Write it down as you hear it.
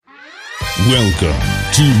Welcome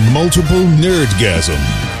to Multiple Nerdgasm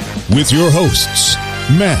with your hosts,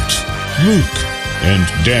 Matt, Luke, and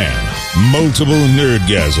Dan. Multiple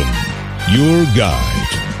Nerdgasm, your guide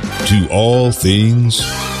to all things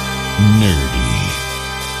nerdy.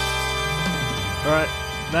 All right,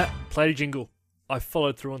 Matt, play the jingle. I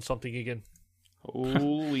followed through on something again.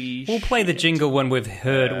 Holy We'll play the jingle when we've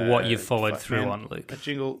heard what you followed through on, Luke. That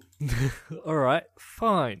jingle. All right,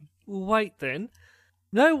 fine. We'll wait then.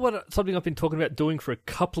 Know what? Something I've been talking about doing for a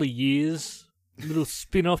couple of years. A little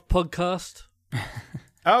spin-off podcast.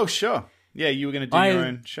 Oh, sure. Yeah, you were going to do your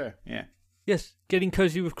own show. Yeah. Yes, Getting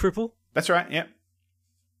Cozy with Cripple. That's right, yeah.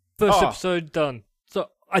 First episode done. So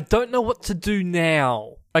I don't know what to do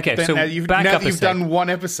now. Okay, so now you've sec. done one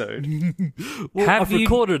episode. Well, I've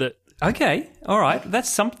recorded it. Okay, all right, that's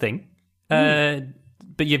something. But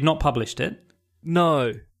you've not published it?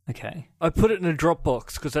 No. Okay. I put it in a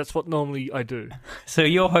Dropbox because that's what normally I do. So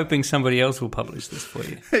you're hoping somebody else will publish this for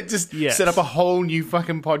you? Just Yes. set up a whole new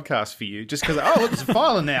fucking podcast for you. Just because, look, there's a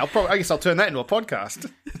file in there. I guess I'll turn that into a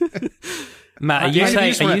podcast. Matt, are you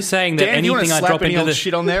saying that Dan, anything I drop into the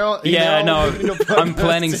shit on there? Yeah, no, I'm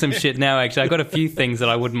planning some shit now, actually. I got a few things that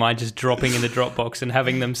I wouldn't mind just dropping in the Dropbox and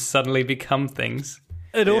having them suddenly become things.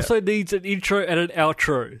 It also needs an intro and an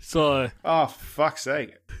outro, so... Oh, fuck's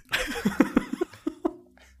sake.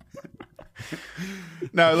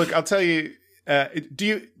 No, look, I'll tell you.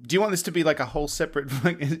 Do you want this to be like a whole separate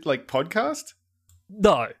like podcast?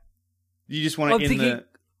 No. You just want it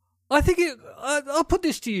I'll put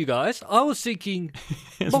this to you guys. I was thinking...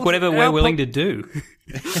 It's whatever we're willing to do.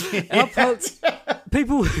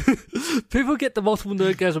 People get the Multiple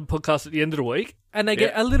Nerdgasm podcast at the end of the week, and they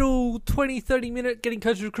get a little 20, 30-minute Getting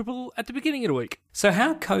Cozy with Cripple at the beginning of the week. So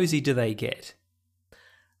how cozy do they get?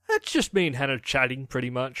 That's just me and Hannah chatting, pretty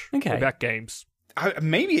much, about games.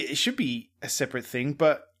 Maybe it should be a separate thing,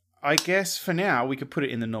 but I guess for now we could put it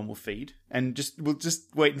in the normal feed, and we'll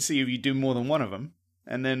just wait and see if you do more than one of them,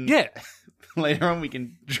 and then later on we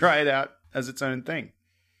can try it out as its own thing.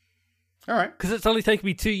 All right. Because it's only taken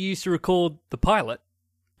me 2 years to record the pilot.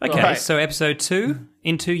 Okay, Right. so episode 2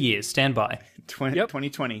 in 2 years. Stand by.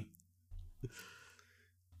 2020.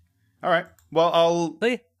 All right. Well, I'll So,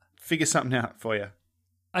 yeah, figure something out for you.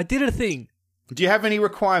 I did a thing. Do you have any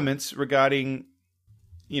requirements regarding,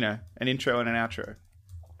 an intro and an outro?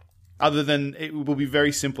 Other than it will be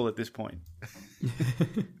very simple at this point.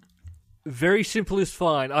 Very simple is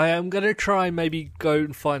fine. I am going to try and maybe go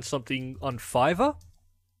and find something on Fiverr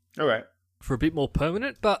All right. for a bit more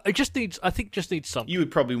permanent, but I think just needs something. You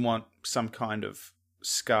would probably want some kind of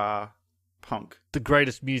ska punk. The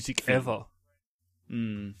greatest music ever.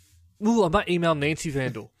 Mm. Ooh, I might email Nancy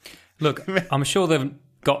Vandal. Look, I'm sure they've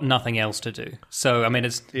got nothing else to do. So, I mean,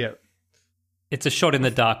 it's a shot in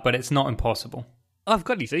the dark, but it's not impossible. I've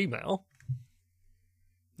got his email.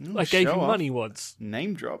 Ooh, I gave him show off. money once.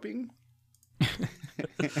 Name dropping. I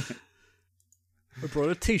brought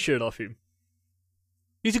a t-shirt off him.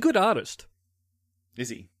 He's a good artist. Is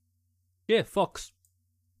he? Yeah, Fox.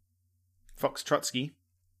 Fox Trotsky.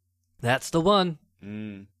 That's the one.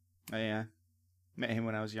 Oh, yeah. Met him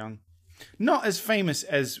when I was young. Not as famous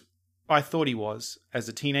as I thought he was as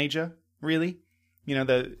a teenager, really.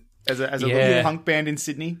 As a little punk band in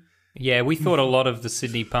Sydney. Yeah, we thought a lot of the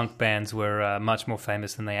Sydney punk bands were much more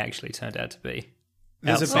famous than they actually turned out to be.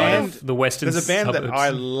 There's outside a of the western There's a band suburbs. that I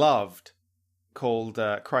loved called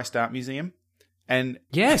Christ Art Museum. And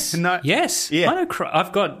Yes, yes. Yeah. I know.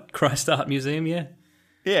 I've got Christ Art Museum, in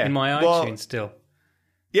my iTunes still.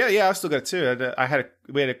 Yeah, I've still got it too.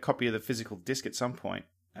 We had a copy of the physical disc at some point.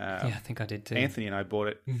 I think I did too. Anthony and I bought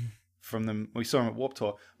it from them. We saw them at Warped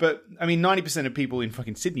Tour. But, 90% of people in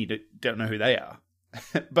fucking Sydney don't know who they are.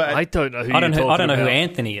 But I don't know who I don't know who about.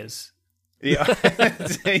 Anthony is. Yeah,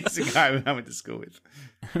 he's the guy I went to school with.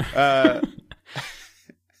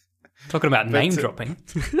 Talking about name dropping.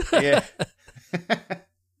 Yeah.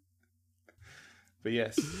 But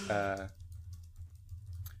yes. Thought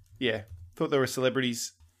they were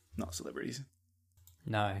celebrities. Not celebrities.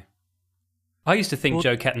 No. I used to think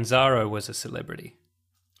Joe Catanzaro was a celebrity.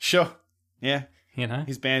 Sure. Yeah.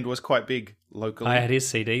 His band was quite big locally. I had his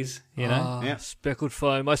CDs, Yeah. Speckled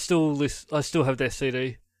Foam. I still have their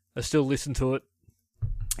CD. I still listen to it.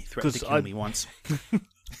 He threatened to kill me once.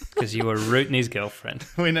 Because you were rooting his girlfriend.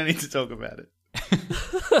 We don't need to talk about it.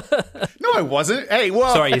 No, I wasn't. Hey,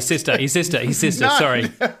 well. Sorry, his sister. No. Sorry.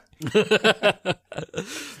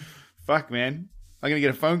 Fuck, man. I'm going to get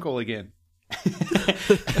a phone call again.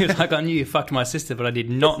 He was like, I knew you fucked my sister, but I did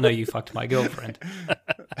not know you fucked my girlfriend.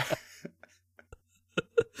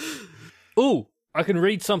 Ooh, I can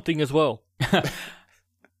read something as well.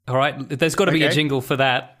 All right, there's got to be a jingle for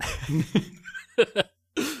that.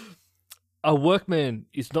 A workman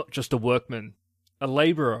is not just a workman. A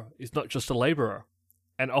labourer is not just a labourer.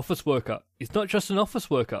 An office worker is not just an office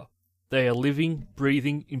worker. They are living,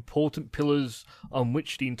 breathing, important pillars on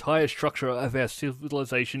which the entire structure of our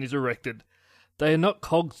civilization is erected. They are not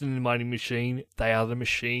cogs in the mighty machine, they are the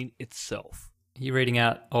machine itself. Are you reading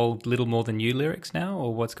out old Little More Than You lyrics now,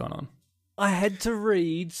 or what's going on? I had to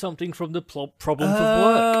read something from the Problems of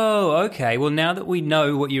Work. Oh, okay. Well, now that we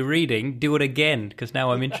know what you're reading, do it again, because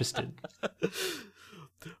now I'm interested.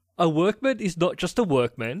 A workman is not just a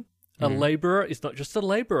workman. A labourer is not just a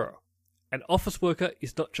labourer. An office worker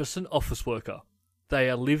is not just an office worker. They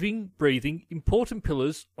are living, breathing, important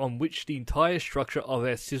pillars on which the entire structure of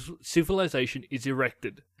our civilization is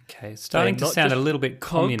erected. Okay, it's starting to sound a little bit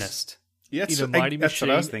communist. Yeah, in a mighty that's machine,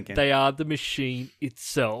 what I was thinking. They are the machine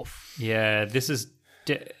itself. Yeah, this is...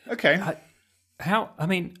 Okay. I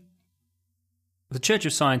mean, the Church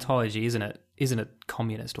of Scientology, isn't a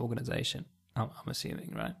communist organization, I'm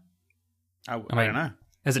assuming, right? I don't know.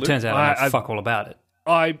 As it turns out, I know fuck all about it.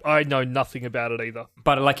 I know nothing about it either.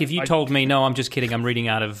 But like, if you told me, no, I'm just kidding, I'm reading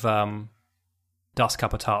out of Das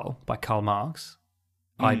Kapital by Karl Marx,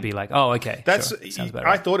 I'd be like, oh, okay. That's sure. Sounds about I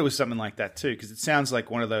right. thought it was something like that too, because it sounds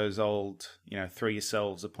like one of those old, throw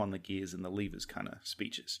yourselves upon the gears and the levers kind of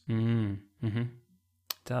speeches. Mm-hmm. It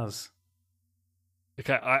does.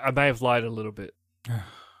 Okay, I may have lied a little bit.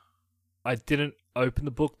 I didn't open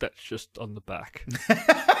the book. That's just on the back.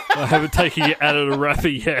 I haven't taken it out of the wrapper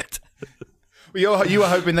yet. Well, you were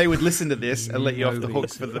hoping they would listen to this and let you off the hook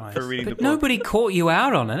for reading the book. Nobody caught you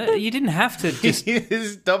out on it. You didn't have to just... He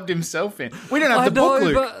just dubbed himself in. We don't have the book,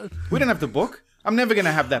 Luke. We don't have the book. I'm never going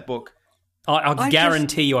to have that book. I'll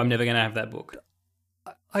guarantee you I'm never going to have that book.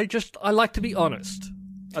 I like to be honest.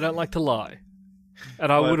 I don't like to lie. And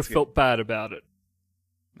I would have felt bad about it.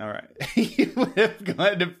 All right. You would have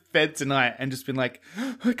gone to bed tonight and just been like,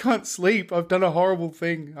 I can't sleep. I've done a horrible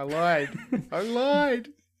thing. I lied. I lied.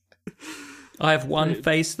 I have one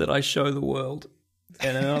face that I show the world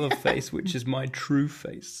and another face which is my true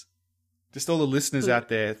face. Just all the listeners out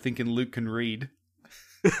there thinking Luke can read.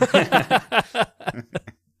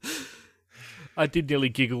 I did nearly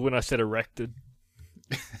giggle when I said erected.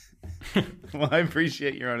 Well, I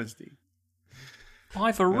appreciate your honesty.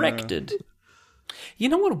 I've erected. You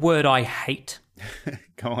know what word I hate?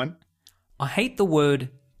 Go on. I hate the word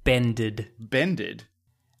bended. Bended?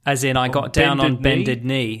 As in, I got down on bended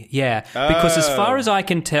knee. Yeah. Because as far as I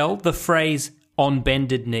can tell, the phrase on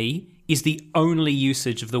bended knee is the only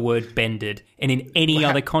usage of the word bended. And in any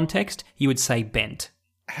other context, you would say bent.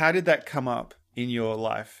 How did that come up in your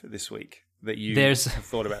life this week that you have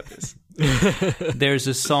thought about this? There's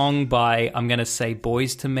a song by, I'm going to say,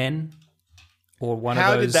 Boys to Men. Or one of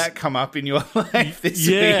those. How did that come up in your life this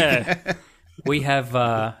week? We have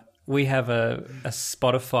a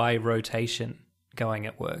Spotify rotation going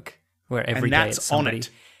at work where every day it's somebody. On it.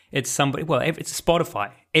 It's somebody. Well, it's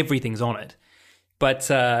Spotify. Everything's on it, but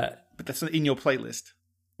that's in your playlist.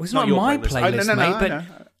 Well, it's not my playlist, mate. But no.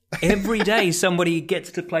 every day somebody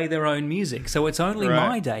gets to play their own music, so it's only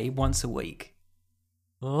my day once a week.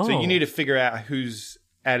 Oh. So you need to figure out who's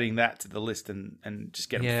adding that to the list and just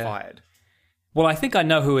get them fired. Well, I think I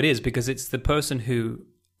know who it is because it's the person who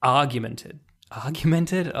argumented.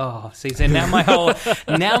 Oh, see, so now my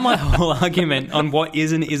whole argument on what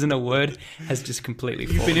is and isn't a word has just completely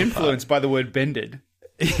fallen You've been influenced by the word bended.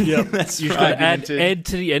 Yeah, that's right. Add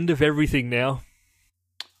to the end of everything now.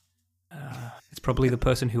 It's probably the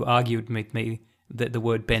person who argued with me that the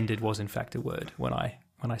word bended was in fact a word when I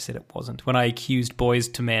said it wasn't. When I accused Boys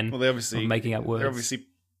to Men of making up words. They're obviously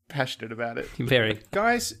passionate about it. Very.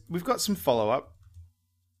 Guys, we've got some follow-up.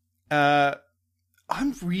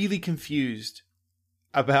 I'm really confused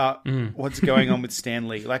about what's going on with Stan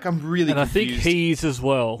Lee. Like, I'm really confused. I think he's as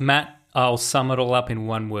well. Matt, I'll sum it all up in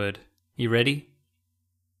one word. You ready?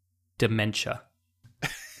 Dementia.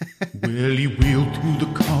 Well, he wheeled through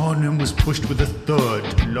the corn and was pushed with a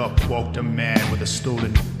thud. Up walked a man with a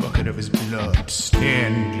stolen bucket of his blood.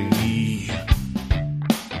 Stan Lee.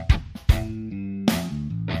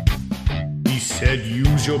 He said,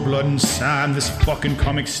 use your blood and sign this fucking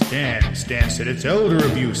comic Stan. Stan said, it's elder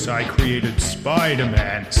abuse. I created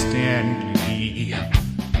Spider-Man. Stan Lee.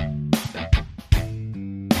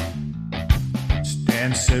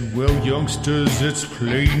 Stan said, well, youngsters, it's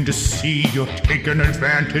plain to see you're taking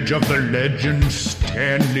advantage of the legend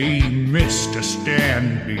Stan Lee, Mr.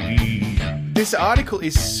 Stan Lee. This article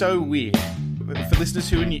is so weird. For listeners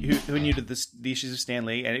who are new to the issues of Stan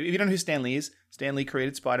Lee, and if you don't know who Stan Lee is, Stan Lee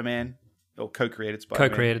created Spider-Man, or co-created Spider-Man.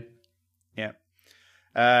 Co-created. Yeah.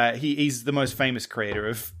 He's the most famous creator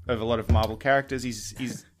of a lot of Marvel characters.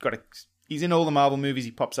 He's in all the Marvel movies.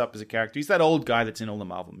 He pops up as a character. He's that old guy that's in all the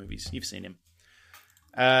Marvel movies. You've seen him.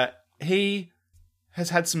 He has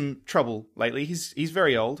had some trouble lately. He's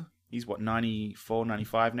very old. He's 94,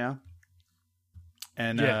 95 now.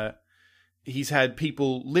 And he's had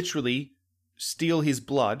people literally steal his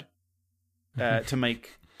blood to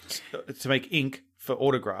make ink for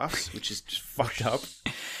autographs, which is just fucked up.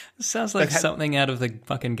 Sounds like something out of the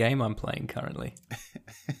fucking game I'm playing currently.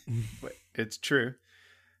 It's true.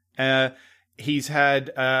 He's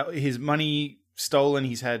had his money stolen.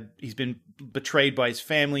 He's been betrayed by his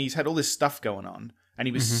family. He's had all this stuff going on, and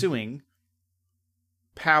he was suing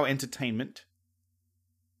POW Entertainment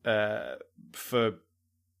for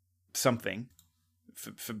something,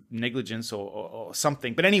 for negligence or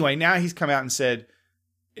something. But anyway, now he's come out and said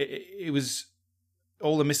it was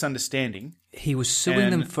all a misunderstanding. He was suing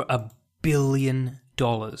them for $1 billion.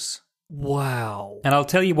 Wow! And I'll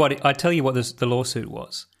tell you what the lawsuit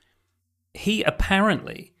was. He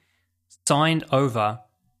apparently signed over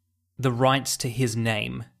the rights to his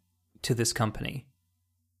name to this company,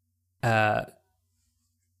 and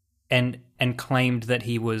claimed that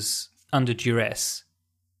he was under duress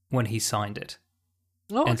when he signed it.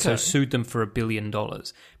 Oh, and so sued them for $1 billion,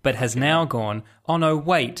 but has now gone, oh no,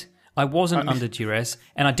 wait, I wasn't under duress,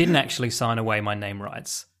 and I didn't actually sign away my name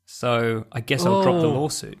rights. So I guess I'll drop the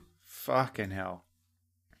lawsuit. Fucking hell.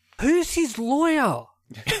 Who's his lawyer?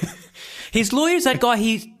 His lawyer's that guy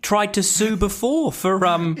he tried to sue before for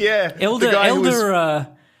elder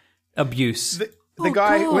abuse. The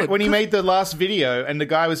guy, when he made the last video and the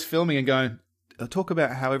guy was filming and going, I'll talk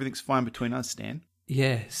about how everything's fine between us, Stan.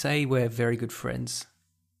 Yeah, say we're very good friends.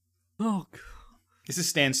 Oh, God. This is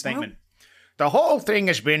Stan's statement. The whole thing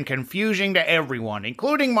has been confusing to everyone,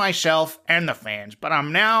 including myself and the fans, but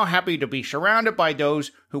I'm now happy to be surrounded by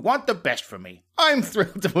those who want the best for me. I'm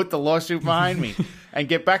thrilled to put the lawsuit behind me and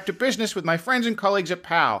get back to business with my friends and colleagues at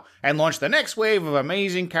POW and launch the next wave of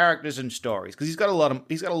amazing characters and stories. Because he's got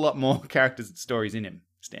a lot more characters and stories in him,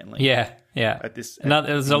 Stan Lee. Yeah.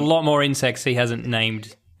 There's a lot more insects he hasn't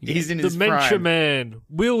named. He's in his Dementia prime. Man,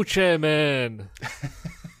 Wheelchair Man.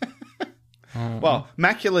 Well,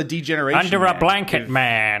 Macular Degeneration Under a Blanket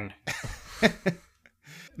Man.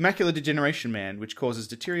 Macular Degeneration Man, which causes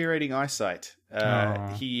deteriorating eyesight. They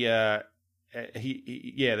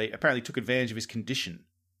apparently took advantage of his condition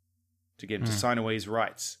to get him to sign away his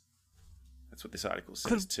rights. That's what this article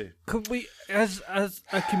says too. Could we, as a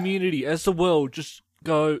community, as the world, just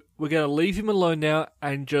go, we're going to leave him alone now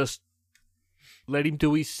and just let him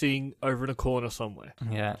do his thing over in a corner somewhere.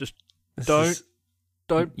 Yeah. Just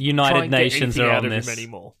don't United try and Nations get are out on of this him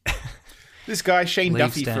anymore. This guy, Shane Leave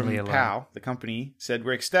Duffy Stanley from alone. POW, the company, said,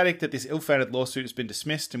 "We're ecstatic that this ill-founded lawsuit has been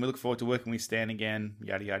dismissed and we look forward to working with Stan again."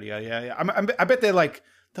 Yada, yada, yada, yada. I bet they're like,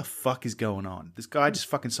 the fuck is going on? This guy just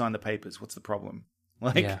fucking signed the papers. What's the problem?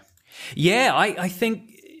 Yeah, I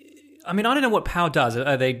think... I mean, I don't know what POW does.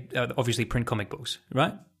 They obviously print comic books,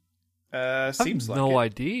 right? Seems like no it.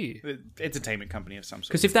 idea. Entertainment company of some sort.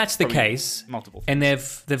 Because if that's the case, multiple and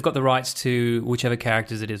they've got the rights to whichever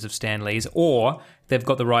characters it is of Stan Lee's, or they've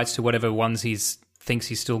got the rights to whatever ones thinks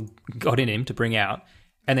he's still got in him to bring out,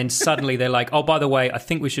 and then suddenly they're like, oh, by the way, I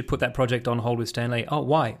think we should put that project on hold with Stan Lee. Oh,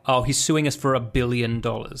 why? Oh, he's suing us for $1 billion.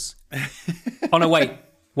 Oh no, wait,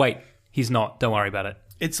 he's not. Don't worry about it.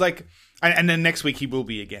 It's like, and then next week he will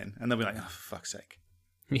be again, and they'll be like, oh, for fuck's sake.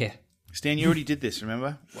 Yeah. Stan, you already did this,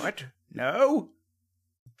 remember? What? No?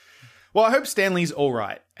 Well, I hope Stanley's all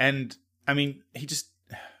right. And, I mean, I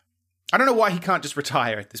don't know why he can't just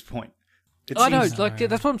retire at this point. I know,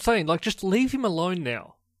 that's what I'm saying. Like, just leave him alone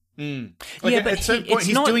now. But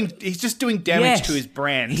he's just doing damage to his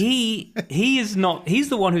brand. He is not. He's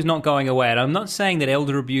the one who's not going away. And I'm not saying that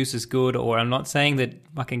elder abuse is good, or I'm not saying that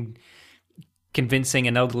fucking convincing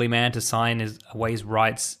an elderly man to sign away his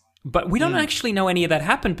rights. But we don't actually know any of that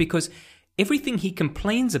happened, because everything he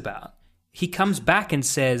complains about, he comes back and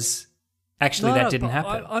says, actually, that didn't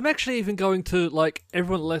happen. I'm actually even going to, like,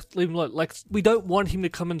 everyone leave him alone. Like, we don't want him to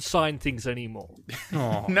come and sign things anymore.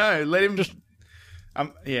 No, let him just...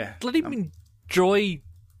 Let him enjoy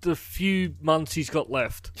the few months he's got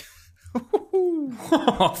left.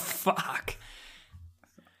 Oh, fuck.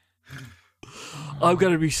 I'm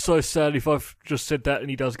going to be so sad if I've just said that and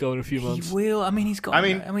he does go in a few months. He will. I mean, he's got...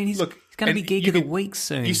 he's going to be Geek of the Week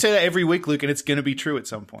soon. You say that every week, Luke, and it's going to be true at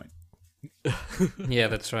some point. Yeah,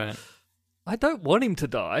 that's right. I don't want him to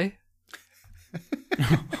die. It's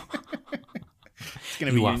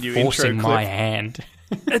going to be a new forcing intro my clip. hand.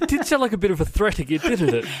 It did sound like a bit of a threat again,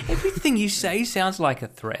 didn't it? Everything you say sounds like a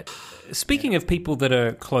threat. Speaking of people that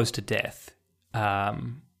are close to death,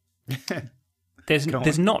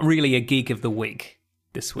 There's not really a geek of the week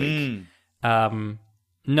this week.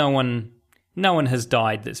 No one has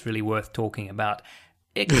died that's really worth talking about,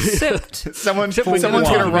 except someone's going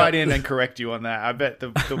to write in and correct you on that. I bet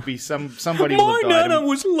there'll be somebody. My nana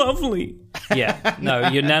was lovely. Yeah, no,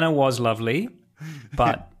 your nana was lovely,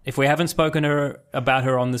 but if we haven't spoken about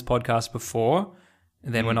her on this podcast before,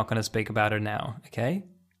 then we're not going to speak about her now. Okay,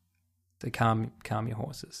 so calm your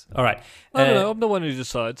horses. All right. I don't know. I'm the one who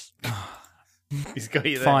decides. He's got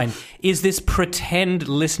you there. Fine. Is this pretend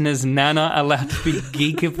listener's nana allowed to be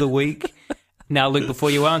geek of the week? Now, Luke, before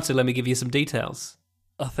you answer, let me give you some details.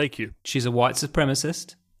 Oh, thank you. She's a white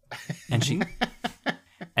supremacist, and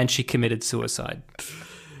she committed suicide.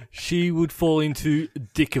 She would fall into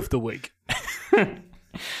dick of the week.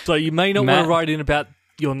 So you may not want to write in about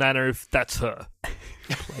your nana if that's her.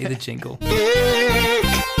 Play the jingle.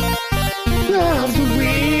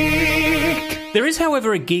 There is,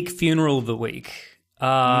 however, a geek funeral of the week.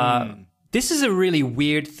 This is a really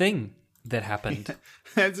weird thing that happened.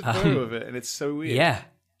 There's a photo of it, and it's so weird. Yeah,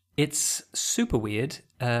 it's super weird.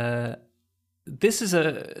 This is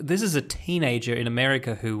a teenager in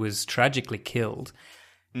America who was tragically killed,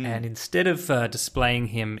 and instead of displaying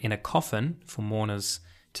him in a coffin for mourners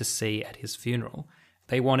to see at his funeral,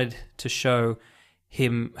 they wanted to show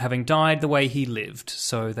him having died the way he lived.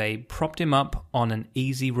 So they propped him up on an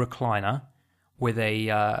easy recliner with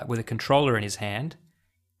a controller in his hand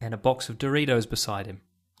and a box of Doritos beside him.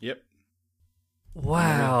 Yep.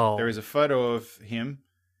 Wow. There is a photo of him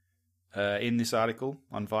in this article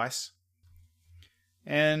on Vice.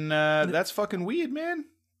 And that's fucking weird, man.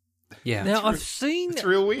 Yeah. Now, I've seen... It's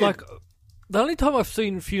real weird. Like, the only time I've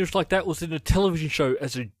seen funerals like that was in a television show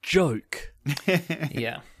as a joke.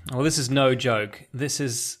 Yeah. Well, this is no joke. This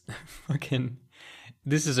is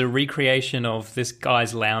a recreation of this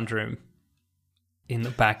guy's lounge room in the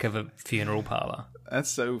back of a funeral parlor. That's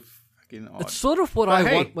so fucking odd. It's sort of what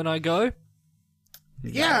I want when I go.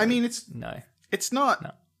 Yeah, I mean, it's not.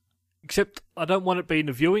 No. Except I don't want it being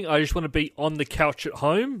a viewing. I just want to be on the couch at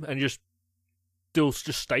home and just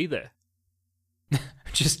stay there.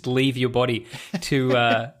 Just leave your body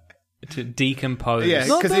to decompose. Yeah,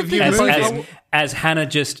 because if you move as Hannah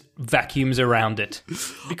just vacuums around it.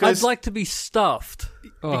 Because I'd like to be stuffed.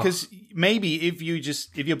 Because maybe if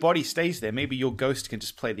your body stays there, maybe your ghost can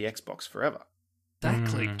just play the Xbox forever.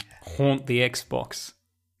 Exactly. Haunt the Xbox.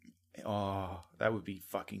 Oh, that would be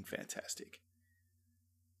fucking fantastic.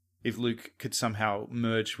 If Luke could somehow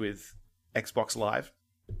merge with Xbox Live.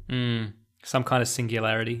 Some kind of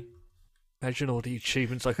singularity. Imagine all the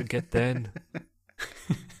achievements I could get then.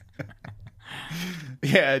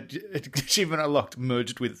 Yeah, achievement unlocked,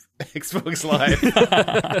 merged with Xbox Live.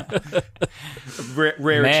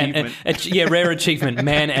 Rare achievement. Rare achievement.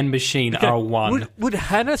 Man and machine are one. Would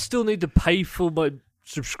Hannah still need to pay for my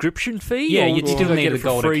subscription fee? Yeah, you'd still need a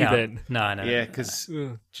gold account. Then? No. Yeah, because,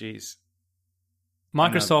 jeez.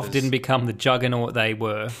 Microsoft didn't become the juggernaut they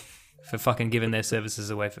were for fucking giving their services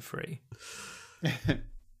away for free.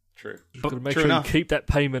 True. But make sure you keep that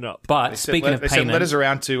payment up. But speaking of payment, they sent letters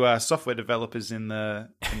around to software developers in the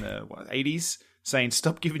 80s saying,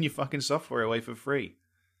 "Stop giving your fucking software away for free."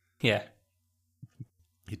 Yeah,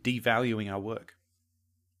 you're devaluing our work.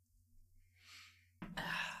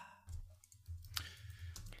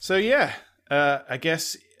 So yeah, I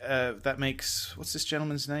guess that makes what's this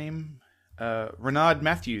gentleman's name? Renard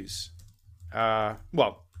Matthews.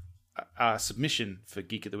 Submission for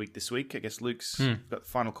Geek of the Week this week. I guess Luke's got the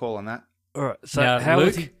final call on that. All right. So now, how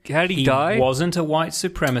did he die? He wasn't a white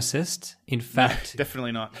supremacist. In fact, no,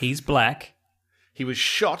 definitely not. He's black. He was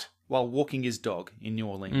shot while walking his dog in New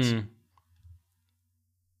Orleans.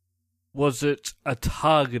 Was it a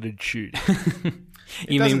targeted shoot?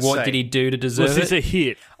 You mean what did he do to deserve it? Was this a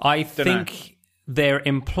hit? I think they're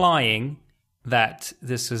implying that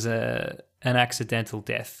this was an accidental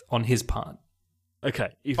death on his part. Okay.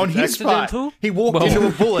 On his part, he walked into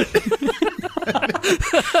a bullet.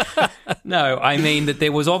 No, I mean that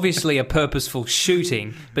there was obviously a purposeful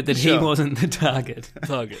shooting, but that he wasn't the target.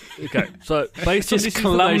 Okay. So based on this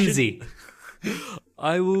clumsy.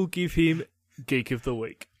 I will give him Geek of the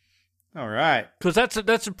Week. All right. Because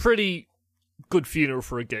that's a pretty good funeral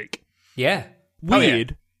for a geek. Yeah.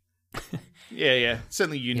 Weird. Yeah.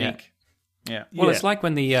 Certainly unique. Yeah. Well, it's like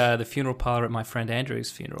when the funeral parlor at my friend Andrew's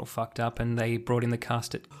funeral fucked up and they brought in the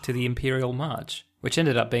cast to the Imperial March, which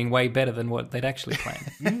ended up being way better than what they'd actually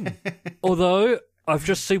planned. Although, I've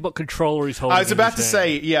just seen what controller he's holding. I was about to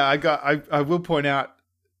say, I will point out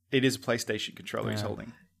it is a PlayStation controller he's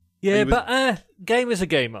holding. Yeah, but gamer's a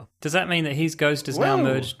gamer. Does that mean that his ghost is now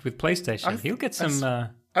merged with PlayStation? He'll get some...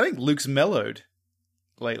 I think Luke's mellowed.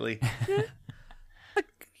 lately.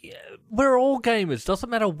 We're all gamers. Doesn't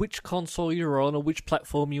matter which console you're on or which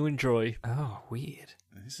platform you enjoy. Oh, weird.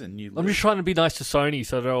 This is a new. I'm just trying to be nice to Sony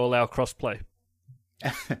so they'll allow crossplay.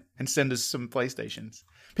 And send us some PlayStations.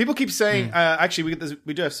 People keep saying, actually,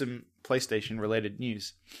 we do have some PlayStation-related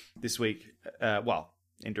news this week. Well,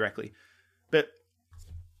 indirectly. But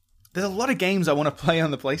there's a lot of games I want to play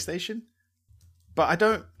on the PlayStation, but I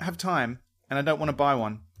don't have time, and I don't want to buy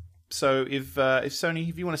one. So if Sony,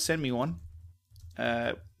 if you want to send me one,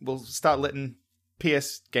 we'll start letting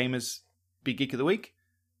PS gamers be Geek of the Week,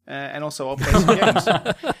 and also I'll play some games.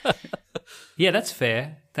 Yeah, that's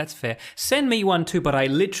fair. That's fair. Send me one too, but I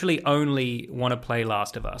literally only want to play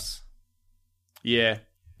Last of Us. Yeah.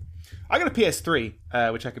 I got a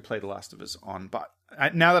PS3, which I could play The Last of Us on, but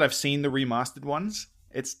now that I've seen the remastered ones,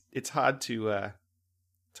 it's hard to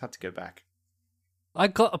go back. I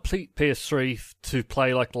got a PS3 to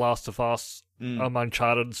play like The Last of Us,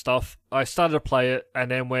 Uncharted and stuff. I started to play it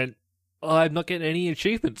and then went, I'm not getting any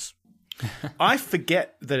achievements. I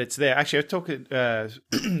forget that it's there. Actually, I was talking to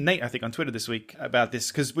Nate, I think, on Twitter this week about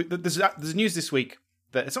this, because there's news this week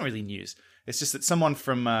that it's not really news. It's just that someone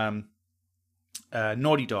from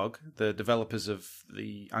Naughty Dog, the developers of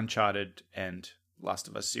the Uncharted and Last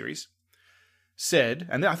of Us series, said,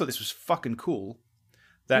 and I thought this was fucking cool,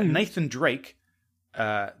 that Nathan Drake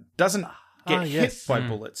doesn't get hit by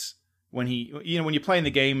bullets when when you're playing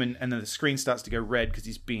the game and then the screen starts to go red because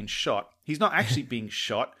he's being shot. He's not actually being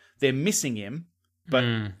shot. They're missing him, but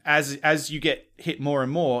as you get hit more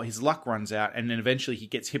and more, his luck runs out, and then eventually he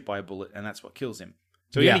gets hit by a bullet, and that's what kills him.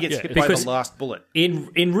 So he only gets hit by the last bullet.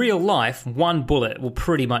 In real life, one bullet will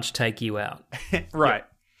pretty much take you out. Right.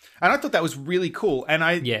 Yeah. And I thought that was really cool. And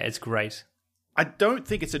it's great. I don't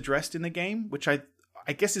think it's addressed in the game, which I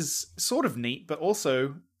guess is sort of neat, but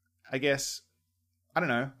also, I guess, I don't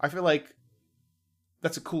know. I feel like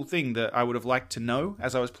that's a cool thing that I would have liked to know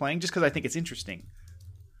as I was playing, just because I think it's interesting.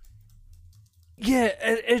 Yeah,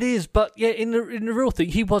 it is, but yeah, in the real thing,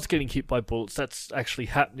 he was getting hit by bullets. That's actually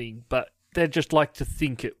happening, but they just like to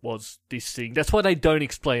think it was this thing. That's why they don't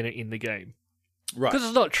explain it in the game. Right. Because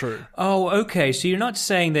it's not true. Oh, okay. So you're not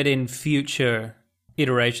saying that in future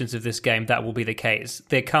iterations of this game that will be the case.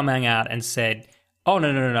 They're coming out and said, oh,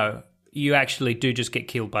 no. You actually do just get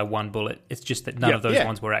killed by one bullet. It's just that none of those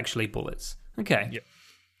ones were actually bullets. Okay. Yeah.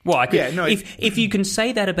 Well, if you can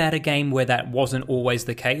say that about a game where that wasn't always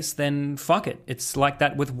the case, then fuck it. It's like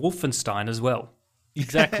that with Wolfenstein as well.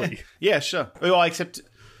 Exactly. Yeah, sure. Well, except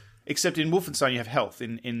in Wolfenstein you have health.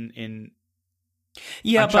 In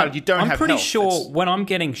Uncharted, but you don't I'm have pretty health. sure when I'm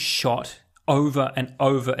getting shot over and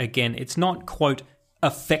over again, it's not, quote,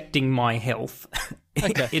 affecting my health.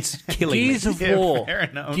 Okay. It's killing me. Fair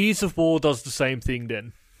enough. Gears of War does the same thing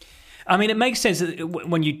then. I mean, it makes sense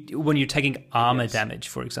when you're taking armor damage,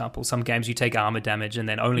 for example. Some games you take armor damage, and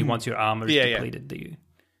then only once your armor is depleted do you.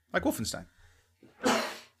 Like Wolfenstein. If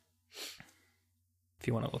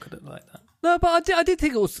you want to look at it like that. No, but I did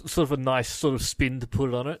think it was sort of a nice sort of spin to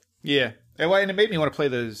put on it. Yeah. And it made me want to play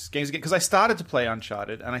those games again, because I started to play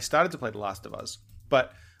Uncharted, and I started to play The Last of Us,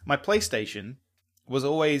 but my PlayStation was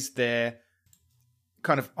always there,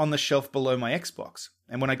 kind of on the shelf below my Xbox.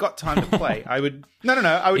 And when I got time to play, I would turn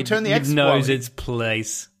the Xbox. It knows its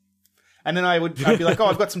place. And then I'd be like, oh,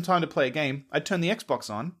 I've got some time to play a game. I'd turn the Xbox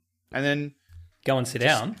on, and then go and sit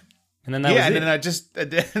down, and then that was it.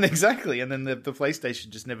 And then exactly, and then the PlayStation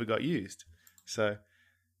just never got used. So,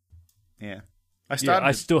 yeah,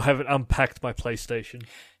 I still haven't unpacked my PlayStation.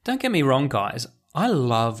 Don't get me wrong, guys. I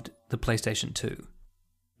loved the PlayStation 2.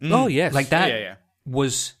 Oh yes, like that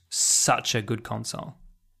was such a good console.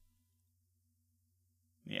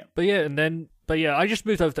 Yeah, but I just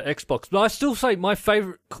moved over to Xbox. But I still say my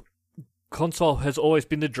favorite console has always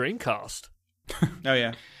been the Dreamcast. Oh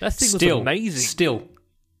yeah, that thing was amazing. Still.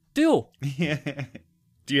 Yeah.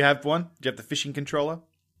 Do you have one? Do you have the fishing controller?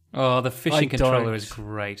 Oh, the fishing controller is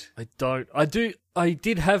great. I don't. I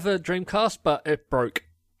did have a Dreamcast, but it broke.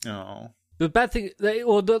 Oh. The bad thing,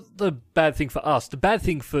 the bad thing for us, the bad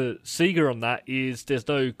thing for Sega on that is there's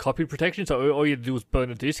no copy protection, so all you had to do was burn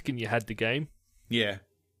a disc and you had the game. Yeah,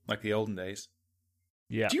 like the olden days.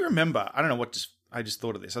 Yeah. Do you remember? I don't know what. I just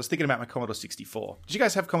thought of this. I was thinking about my Commodore 64. Did you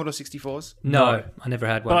guys have Commodore 64s? No, I never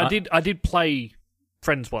had one. But I did play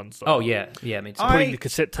friends ones. Though. Oh yeah, me too. Putting the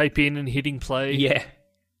cassette tape in and hitting play. Yeah,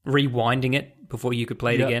 rewinding it before you could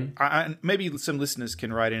play it again. Maybe some listeners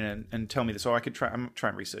can write in and tell me this, or I could try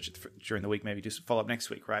and research it during the week. Maybe just follow up next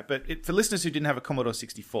week, right? But for listeners who didn't have a Commodore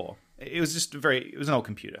 64, it was just it was an old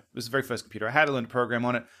computer. It was the very first computer. I had to learn to program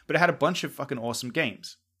on it, but it had a bunch of fucking awesome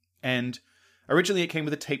games. And originally, it came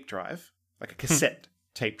with a tape drive, like a cassette.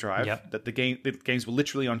 tape drive. Yep. That the games were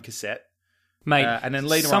literally on cassette. Mate, and then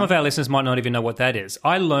later some on, of our listeners might not even know what that is.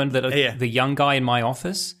 I learned that the young guy in my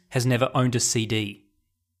office has never owned a CD.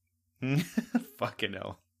 Fucking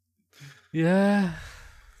hell. Yeah.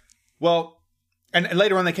 Well, and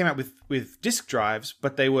later on they came out with disc drives,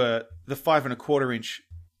 but they were the 5 1/4 inch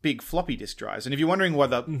big floppy disk drives. And if you're wondering why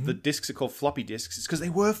the discs are called floppy disks, it's because they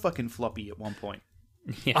were fucking floppy at one point.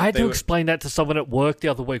 Yeah, I had to explain that to someone at work the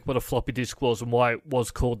other week, what a floppy disk was and why it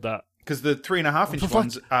was called that. Because the 3 1/2 inch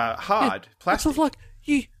ones are hard, plastic. I was like,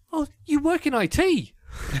 you work in IT.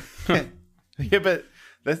 Yeah, but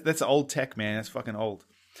that's old tech, man. That's fucking old.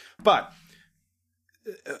 But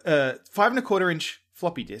 5 1/4 inch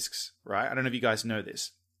floppy disks, right? I don't know if you guys know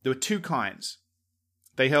this. There were two kinds.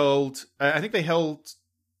 They held, I think they held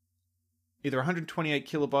either 128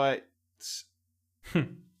 kilobytes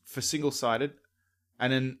for single-sided,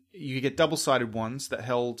 and then you could get double-sided ones that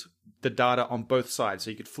held the data on both sides, so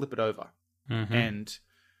you could flip it over. Mm-hmm. And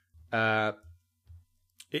I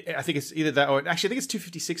think it's either that, or actually I think it's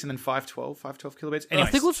 256 and then 512 kilobytes. Anyways, I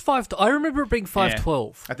think it was 5. I remember it being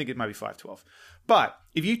 512. Yeah, I think it might be 512. But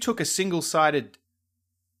if you took a single-sided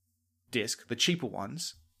disc, the cheaper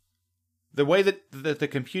ones, the way that the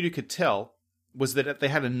computer could tell was that they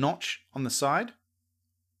had a notch on the side,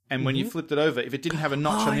 and when you flipped it over, if it didn't have a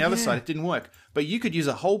notch on the other side, it didn't work. But you could use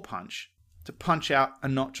a hole punch to punch out a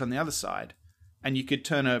notch on the other side, and you could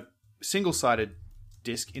turn a single-sided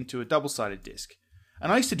disc into a double-sided disc.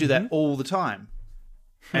 And I used to do that all the time,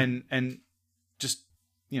 and just,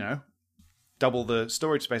 double the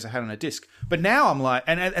storage space I had on a disc. But now I'm like,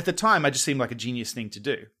 and at the time, I just seemed like a genius thing to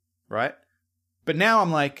do, right? But now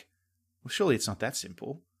I'm like, well, surely it's not that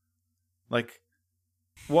simple. Like,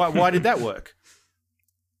 why did that work?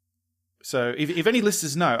 So, if any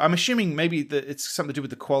listeners know, I'm assuming maybe that it's something to do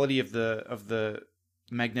with the quality of the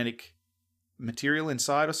magnetic material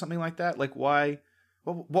inside or something like that. Like, why?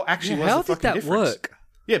 What actually was the fucking difference? How did that work?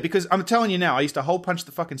 Yeah, because I'm telling you now, I used to hole punch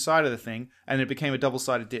the fucking side of the thing, and it became a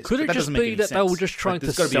double-sided disc. Could it just be that they were just trying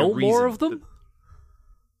to sell more of them?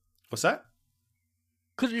 What's that?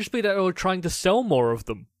 Could it just be that they were trying to sell more of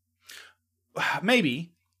them?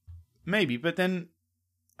 Maybe, but then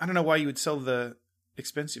I don't know why you would sell the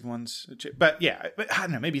expensive ones. But yeah, I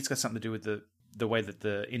don't know. Maybe it's got something to do with the way that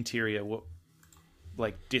the interior,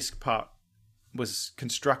 disc part was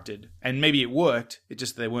constructed, and maybe it worked. It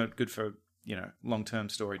just they weren't good for long-term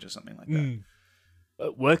storage or something like that.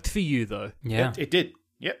 It worked for you though. Yeah, it did.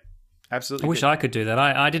 Yep, absolutely. I wish I could do that.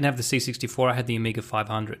 I didn't have the C64. I had the Amiga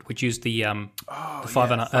 500, which used the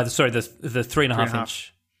 3.5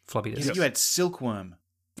 inch floppy disk. You had Silkworm.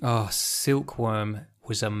 Oh, Silkworm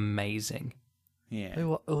was amazing. Yeah. It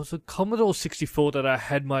was a Commodore 64 that I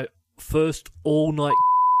had my first all-night...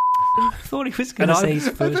 I thought he was going to say his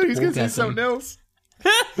first orgasm. I thought he was going to say something else.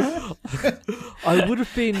 I would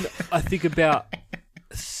have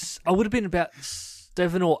been, about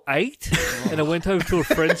 7 or 8, and I went over to a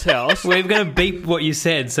friend's house. We're going to beep what you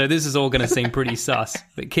said, so this is all going to seem pretty sus,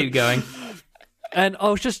 but keep going. And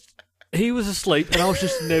he was asleep, and I was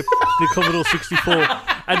just in there the Commodore 64.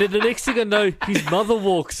 And then the next thing I know, his mother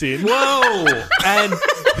walks in. Whoa! And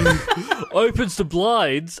opens the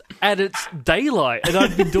blinds, and it's daylight. And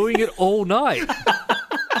I'd been doing it all night.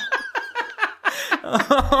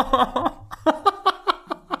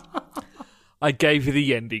 I gave you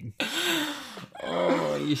the ending.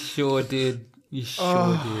 Oh, you sure did. You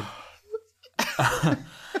sure did.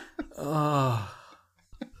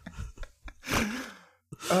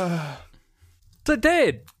 So,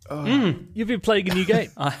 Dad, you've been playing a new game.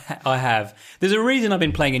 I have. There's a reason I've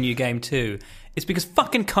been playing a new game too. It's because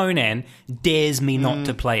fucking Conan dares me not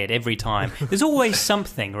to play it every time. There's always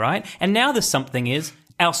something, right? And now the something is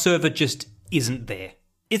our server just isn't there.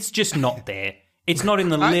 It's just not there. It's not in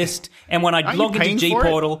the list. And when I log into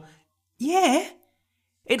G-Portal,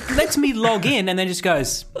 it lets me log in and then just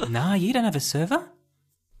goes, nah, you don't have a server?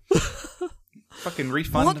 Fucking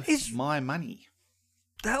refund my money.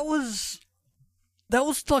 That was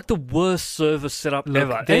like the worst server setup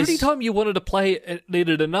ever. Every time you wanted to play, it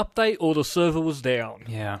needed an update or the server was down.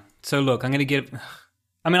 Yeah. So look, I'm going to get...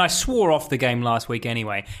 I mean, I swore off the game last week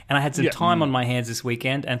anyway, and I had some time on my hands this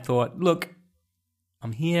weekend and thought, look,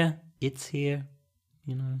 I'm here. It's here.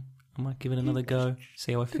 I might give it another go,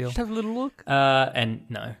 see how I feel. Just have a little look. And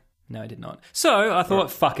no, I did not. So I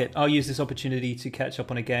thought, fuck it. I'll use this opportunity to catch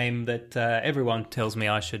up on a game that everyone tells me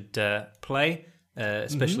I should play,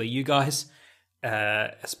 especially you guys.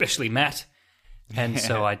 Especially Matt, and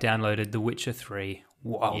so I downloaded The Witcher 3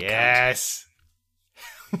 Wildcard. Yes,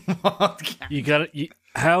 you got it.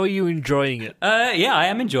 How are you enjoying it? Yeah, I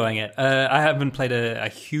am enjoying it. I haven't played a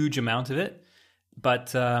huge amount of it,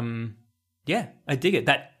 But yeah, I dig it.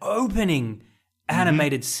 That opening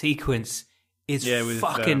animated sequence is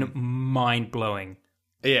fucking mind-blowing.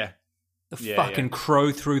 Yeah. The fucking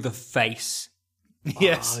crow through the face.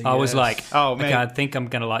 Yes. I was like, oh man, okay, I think I'm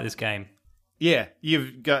going to like this game. Yeah,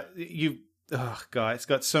 it's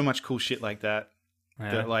got so much cool shit like that.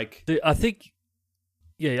 Yeah. I think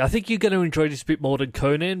you're going to enjoy this a bit more than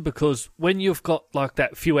Conan, because when you've got like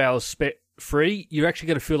that few hours free, you're actually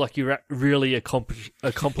going to feel like you're really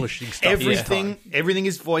accomplishing stuff. Everything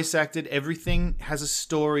is voice acted. Everything has a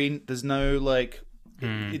story. There's no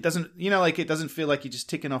it doesn't, it doesn't feel like you're just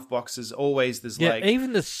ticking off boxes. Always there's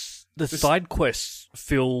even the side quests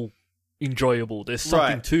feel enjoyable. There's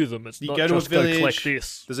something to them. It's not just go collect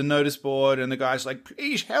this. There's a notice board and the guy's like,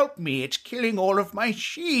 please help me, it's killing all of my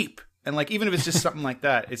sheep. And even if it's just something like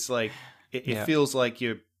that, it's like it feels like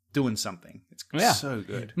you're doing something. It's so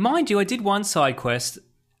good. Mind you, I did one side quest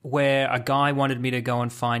where a guy wanted me to go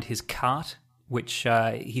and find his cart, which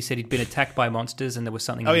he said he'd been attacked by monsters and there was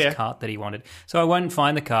something in his cart that he wanted. So I went and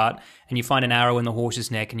find the cart, and you find an arrow in the horse's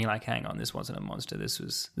neck, and you're like, hang on, this wasn't a monster, this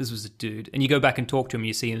was a dude. And you go back and talk to him, and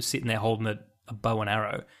you see him sitting there holding a bow and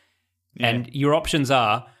arrow. Yeah. And your options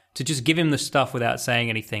are to just give him the stuff without saying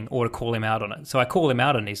anything, or to call him out on it. So I call him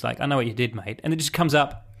out, and he's like, I know what you did, mate. And it just comes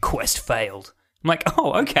up, quest failed. I'm like,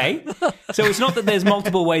 oh, okay. So it's not that there's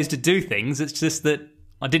multiple ways to do things, it's just that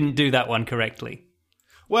I didn't do that one correctly.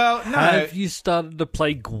 Well, no. Have you started to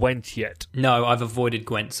play Gwent yet? No, I've avoided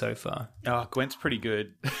Gwent so far. Oh, Gwent's pretty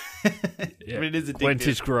good. It is addictive. Gwent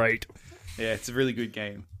is great. Yeah, it's a really good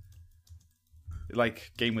game.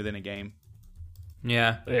 Like, game within a game.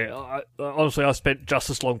 Yeah. Honestly, I spent just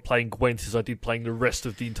as long playing Gwent as I did playing the rest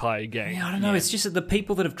of the entire game. Yeah, I don't know. It's just that the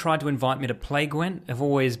people that have tried to invite me to play Gwent have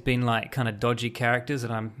always been like kind of dodgy characters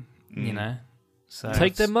that I'm, so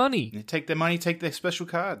take their money. Take their money, take their special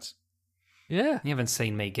cards. Yeah. You haven't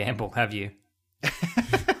seen me gamble, have you?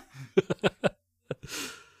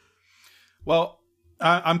 Well,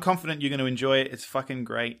 I'm confident you're going to enjoy it. It's fucking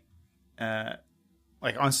great.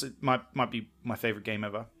 Honestly, might be my favorite game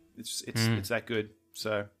ever. It's that good.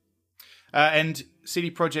 So, and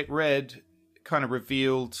CD Projekt Red kind of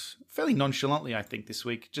revealed fairly nonchalantly, I think, this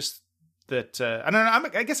week, just that I don't know.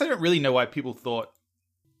 I guess I don't really know why people thought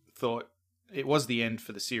it was the end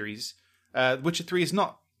for the series. Witcher 3 is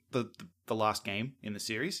not the last game in the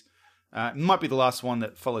series. It might be the last one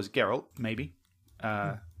that follows Geralt, maybe.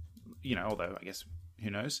 Although I guess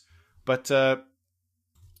who knows. But they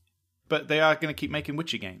are going to keep making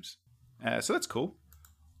Witcher games, so that's cool.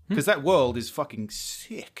 Because that world is fucking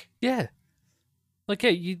sick. Yeah.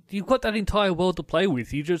 You've got that entire world to play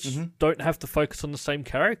with. You just don't have to focus on the same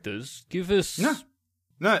characters. Give us... No.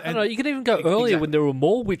 I don't know, you can even go earlier when there were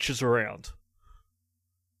more witches around.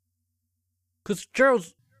 Because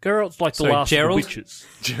Geralt's like the last of the witches.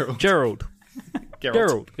 Gerald.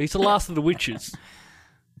 Geralt. He's the last of the witches.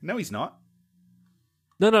 No, he's not.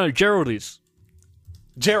 No, Gerald is.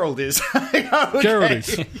 Gerald is. Okay. Gerald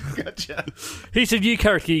is. Gotcha. He's a new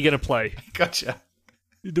character you're going to play. Gotcha.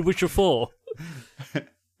 The Witcher 4. Well,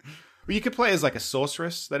 you could play as like a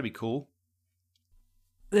sorceress. That'd be cool.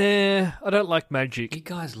 I don't like magic. You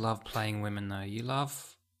guys love playing women, though. You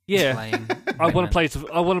love playing I want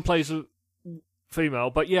to play as a female,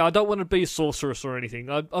 but I don't want to be a sorceress or anything.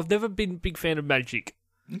 I've never been a big fan of magic.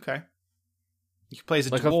 Okay. You could play as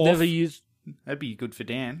a dwarf. I've never used... That'd be good for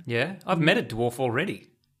Dan. Yeah, I've met a dwarf already.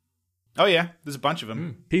 Oh yeah, there's a bunch of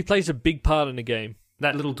them. He plays a big part in the game.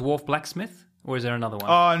 That little dwarf blacksmith? Or is there another one?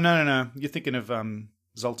 Oh, no. You're thinking of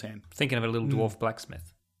Zoltan. Thinking of a little dwarf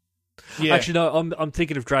blacksmith. Yeah. Actually, no, I'm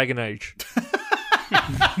thinking of Dragon Age.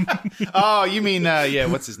 Oh, you mean,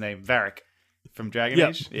 what's his name? Varric from Dragon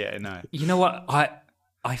Age? Yeah, no. You know what?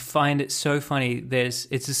 I find it so funny.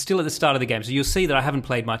 It's still at the start of the game, so you'll see that I haven't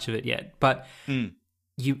played much of it yet. But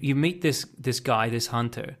you meet this guy, this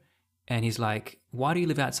hunter, and he's like, why do you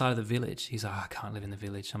live outside of the village? He's like, I can't live in the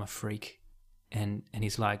village. I'm a freak. And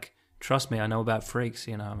he's like, trust me, I know about freaks.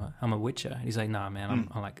 I'm a witcher. And he's like, nah, man,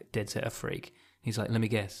 I'm like dead set a freak. He's like, let me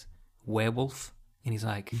guess, werewolf? And he's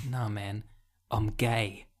like, no, man, I'm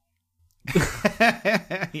gay.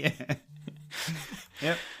 Yeah.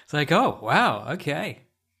 Yep. It's like, oh, wow, okay.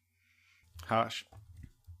 Harsh.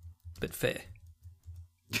 But fair.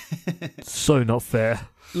 So not fair.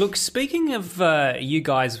 Look, speaking of you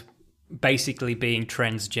guys basically being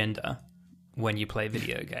transgender when you play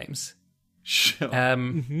video games. Sure.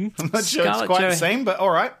 I'm not sure it's quite the same, but all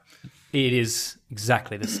right. It is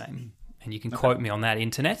exactly the same. And you can quote me on that,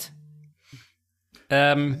 internet.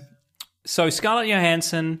 So Scarlett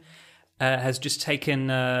Johansson has just taken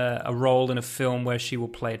a role in a film where she will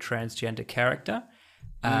play a transgender character.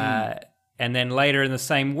 And then later in the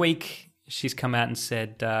same week, she's come out and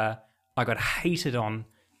said, I got hated on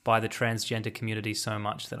by the transgender community so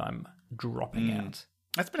much that I'm dropping out.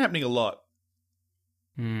 That's been happening a lot.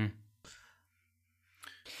 Mm.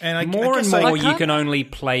 And I more guess and more, you can only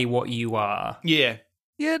play what you are. Yeah.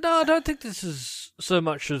 Yeah, no, I don't think this is so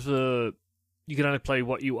much as you can only play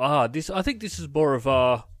what you are. I think this is more of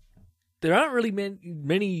a... There aren't really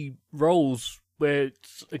many roles where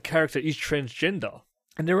a character is transgender.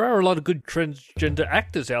 And there are a lot of good transgender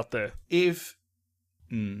actors out there. Maybe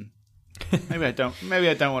I don't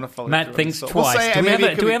want to follow. Matt thinks twice.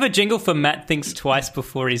 Do we have a jingle for Matt thinks twice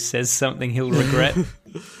before he says something he'll regret?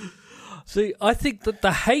 See, I think that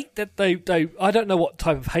the hate that they I don't know what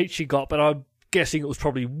type of hate she got, but I'm guessing it was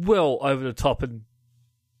probably well over the top. And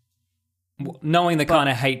knowing the kind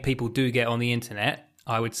of hate people do get on the internet,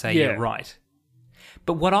 I would say you're right.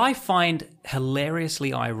 But what I find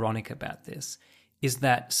hilariously ironic about this is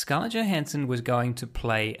that Scarlett Johansson was going to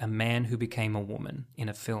play a man who became a woman in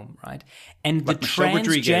a film, right? And like the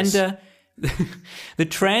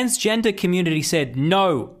transgender community said,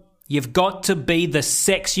 no, you've got to be the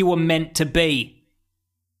sex you were meant to be.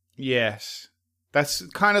 Yes. That's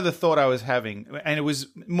kind of the thought I was having. And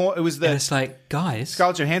it's like, guys,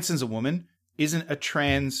 Scarlett Johansson's a woman. Isn't a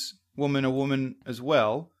trans woman a woman as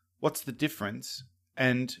well? What's the difference?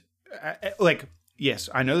 And yes,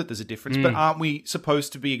 I know that there's a difference, but aren't we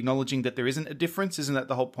supposed to be acknowledging that there isn't a difference? Isn't that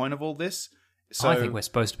the whole point of all this? So I think we're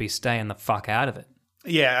supposed to be staying the fuck out of it.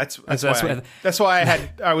 Yeah, that's why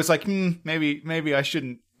I was like, maybe I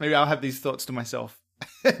shouldn't. Maybe I'll have these thoughts to myself.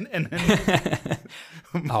 and then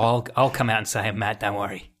I'll come out and say, Matt, don't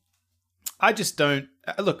worry. I just don't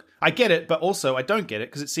look. I get it, but also I don't get it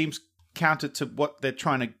because it seems counter to what they're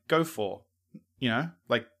trying to go for. You know,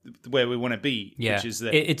 like where we want to be, which is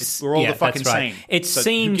that we're all the fucking same. It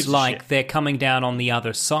seems like they're coming down on the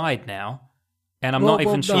other side now, and I'm not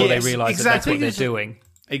even sure they realise that that's what they're doing.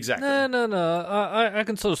 Exactly. No. I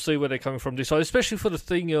can sort of see where they're coming from, especially for the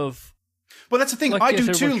thing of... Well, that's the thing. Like, I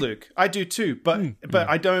do too, Luke. I do too, but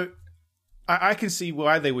I don't... I can see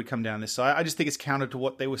why they would come down this side. I just think it's counter to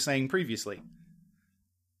what they were saying previously.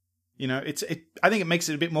 You know, I think it makes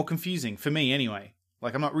it a bit more confusing, for me anyway.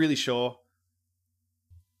 Like, I'm not really sure...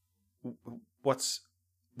 What's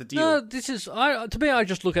the deal? No, this is to me. I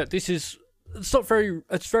just look at this is it's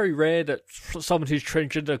very rare that someone who's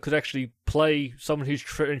transgender could actually play someone who's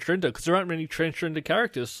transgender because there aren't many transgender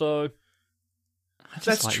characters. So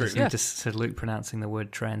that's true. To Luke pronouncing the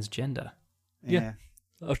word transgender. Yeah.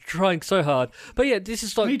 I was trying so hard, but yeah, this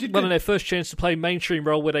is like one of their first chance to play mainstream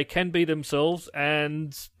role where they can be themselves,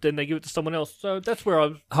 and then they give it to someone else. So that's where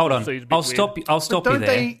I'm. Hold on, I'll stop you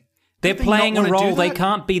there. They're playing a role they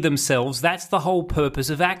can't be themselves. That's the whole purpose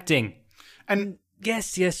of acting. And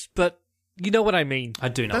yes, but you know what I mean. I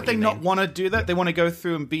do know. Don't they not want to do that? They want to go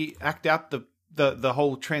through and act out the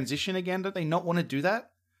whole transition again. Don't they not want to do that?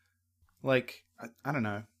 Like I don't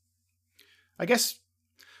know. I guess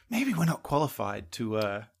maybe we're not qualified to.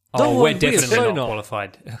 We're definitely not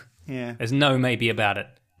qualified. Yeah, there's no maybe about it.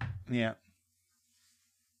 Yeah.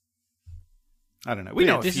 I don't know. We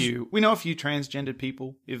know a few transgendered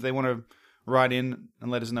people. If they want to write in and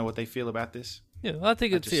let us know what they feel about this. Yeah, I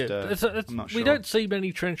think I'm not sure. We don't see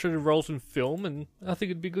many transgender roles in film, and I think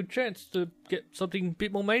it'd be a good chance to get something a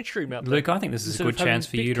bit more mainstream out there. Luke, I think this is a good chance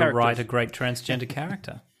for you to write a great transgender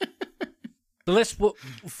character. But let's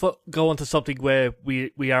go on to something where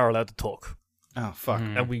we are allowed to talk. Oh fuck!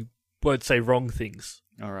 And we won't say wrong things.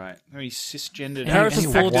 All right, very cisgendered.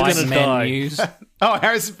 Harrison Ford's going to die. News. Oh,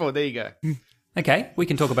 Harrison Ford. There you go. Okay, we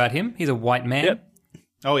can talk about him. He's a white man. Yep.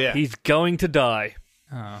 Oh, yeah. He's going to die.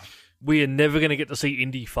 Oh. We are never going to get to see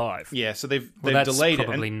Indy 5. Yeah, so they've that's delayed it. That's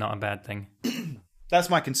probably not a bad thing. That's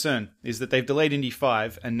my concern, is that they've delayed Indy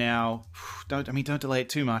 5, and now, don't delay it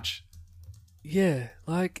too much. Yeah,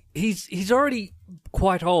 like, he's already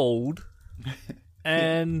quite old,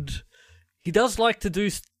 and he does like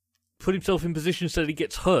to put himself in positions that he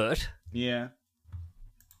gets hurt. Yeah.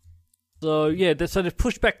 So, yeah, so they've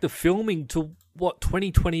pushed back the filming to,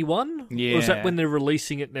 2021? Yeah. Or is that when they're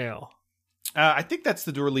releasing it now? I think that's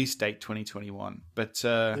the release date, 2021. But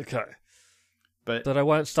okay. But I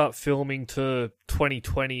won't start filming to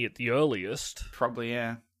 2020 at the earliest. Probably,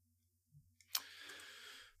 yeah.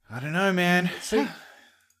 I don't know, man. See,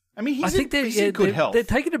 I mean, he's in good health. They're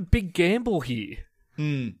taking a big gamble here.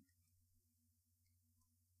 Because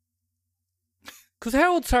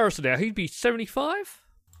how old's Harrison now? He'd be 75?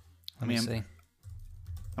 Let me see.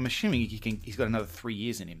 I'm assuming he's got another 3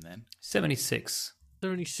 years in him then. 76.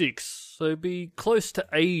 76. So he'd be close to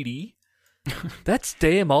 80. That's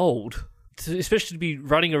damn old. Especially to be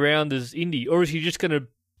running around as Indy. Or is he just going to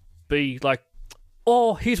be like,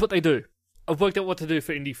 oh, here's what they do. I've worked out what to do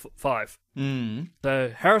for Indy 5.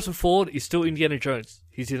 So Harrison Ford is still Indiana Jones.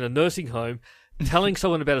 He's in a nursing home telling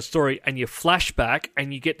someone about a story, and you flash back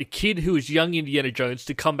and you get the kid who is young Indiana Jones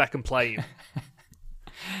to come back and play him.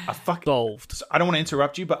 Solved. So I don't want to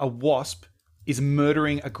interrupt you, but a wasp is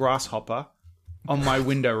murdering a grasshopper on my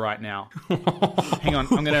window right now. Hang on,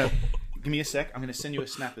 give me a sec. I'm going to send you a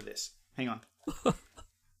snap of this. Hang on.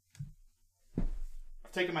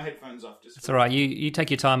 I've taken my headphones off. It's all right. You take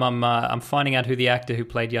your time. I'm finding out who the actor who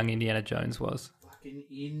played young Indiana Jones was. Fucking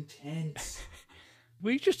intense.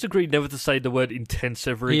 We just agreed never to say the word intense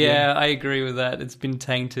ever again. Yeah, I agree with that. It's been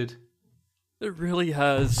tainted. It really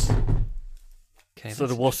has. Okay, so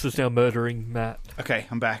the wasp is now murdering Matt. Okay,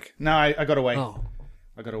 I'm back. No, I got away. Oh.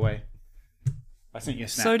 I got away. I sent you a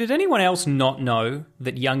snap. So did anyone else not know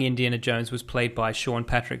that young Indiana Jones was played by Sean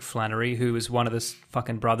Patrick Flannery, who was one of the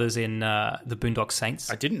fucking brothers in the Boondock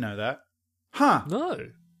Saints? I didn't know that. Huh. No.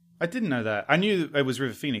 I didn't know that. I knew it was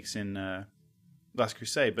River Phoenix in Last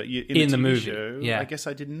Crusade, but in the TV movie, show, yeah. I guess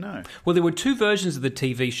I didn't know. Well, there were two versions of the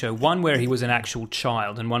TV show, one where he was an actual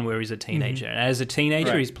child and one where he's a teenager. And as a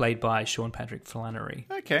teenager, he's played by Sean Patrick Flannery.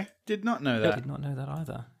 Okay, did not know that. I did not know that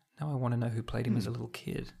either. Now I want to know who played him as a little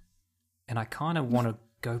kid. And I kind of want to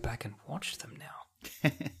go back and watch them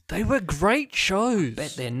now. They were great shows.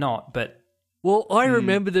 Bet they're not, but... Well, I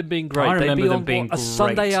remember them being great. I remember They'd be them on being a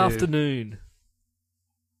Sunday great too. afternoon.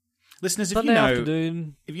 Listeners, Sunday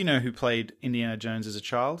afternoon. if you know who played Indiana Jones as a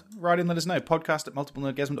child, write in, let us know. Podcast at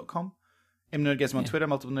multiplenerdgasm.com. mnerdgasm on Twitter,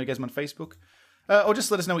 multiplenerdgasm on Facebook. Or just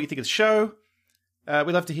let us know what you think of the show.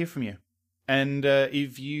 We'd love to hear from you. And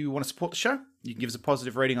if you want to support the show, you can give us a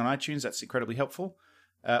positive rating on iTunes. That's incredibly helpful.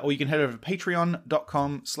 Or you can head over to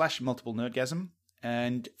patreon.com/multiplenerdgasm.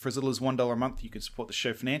 And for as little as $1 a month, you can support the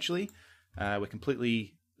show financially. We're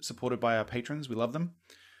completely supported by our patrons. We love them.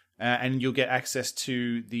 And you'll get access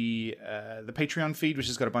to the Patreon feed, which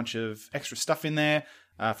has got a bunch of extra stuff in there.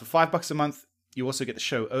 For $5 a month, you also get the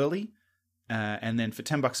show early. And then for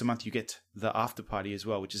 $10 a month, you get the after party as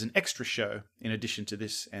well, which is an extra show in addition to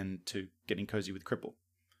this and to Getting Cozy with Cripple.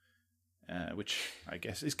 Which I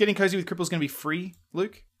guess is Getting Cozy with Cripple is going to be free,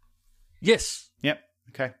 Luke? Yes. Yep.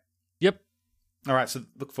 Okay. Yep. All right. So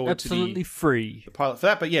look forward Absolutely free. The pilot for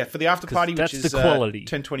that. But yeah, for the after party, which is the quality.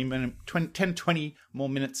 10, 20 more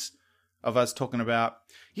minutes of us talking about.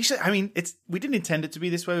 Usually, I mean, we didn't intend it to be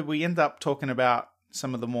this way. But we end up talking about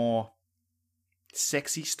some of the more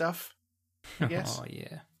sexy stuff, I guess. Oh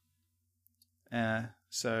yeah.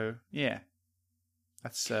 So yeah,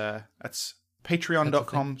 that's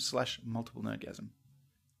patreon.com/multiplenerdgasm.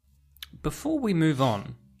 Before we move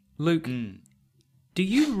on, Luke, do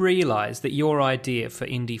you realise that your idea for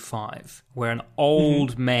Indy 5, where an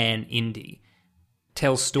old man Indy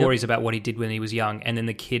tells stories about what he did when he was young, and then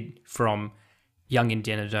the kid from young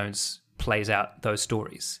Indiana Jones plays out those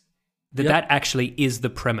stories, that actually is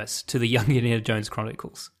the premise to the Young Indiana Jones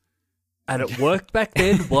Chronicles? And it worked back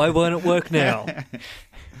then, why won't it work now?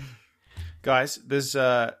 Guys, there's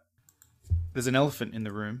an elephant in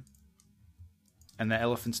the room, and the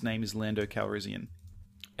elephant's name is Lando Calrissian.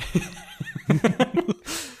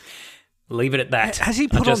 Leave it at that. Has he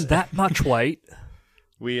put on that much weight?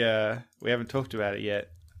 We haven't talked about it yet,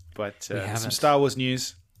 but some Star Wars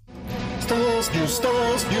news. Star Wars news, Star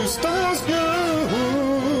Wars news, Star Wars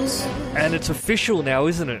news! And it's official now,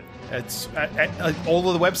 isn't it? It's all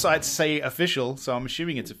of the websites say official, so I'm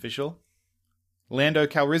assuming it's official. Lando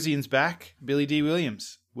Calrissian's back. Billy D.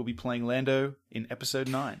 Williams will be playing Lando in Episode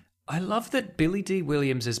 9. I love that Billy D.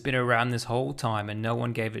 Williams has been around this whole time and no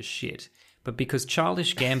one gave a shit. But because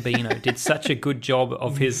Childish Gambino did such a good job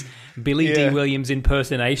of his Billy D. Williams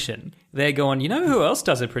impersonation, they're going, you know who else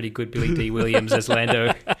does a pretty good Billy D. Williams as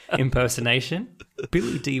Lando impersonation?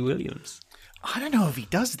 Billy D. Williams. I don't know if he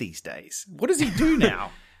does these days. What does he do now?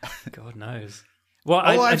 God knows. Well,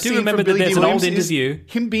 I do remember that there's an old interview.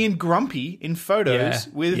 Him being grumpy in photos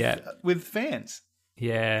with fans.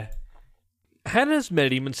 Yeah. Hannah's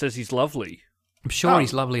met him and says he's lovely. I'm sure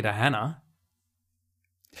he's lovely to Hannah.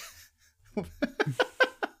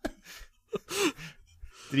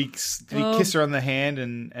 Did he kiss her on the hand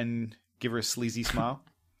and give her a sleazy smile?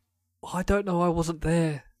 I don't know. I wasn't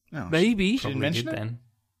there. No, maybe she didn't mention it then.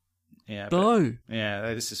 Yeah. No. Yeah,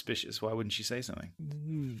 that is suspicious. Why wouldn't she say something?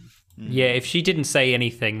 Yeah, if she didn't say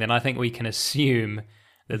anything, then I think we can assume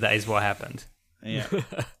that is what happened. Yeah.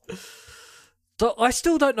 So I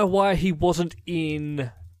still don't know why he wasn't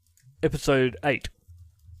in Episode 8.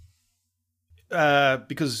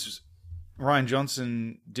 Because Rian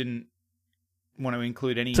Johnson didn't want to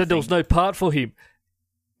include anything. So there was no part for him.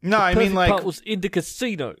 No, I mean, like, part was in the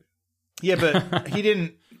casino. Yeah, but he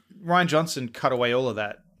didn't. Rian Johnson cut away all of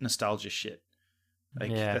that nostalgia shit.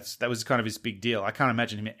 That was kind of his big deal. I can't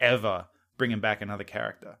imagine him ever bringing back another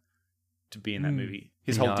character to be in that movie.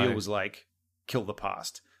 His whole deal was like, kill the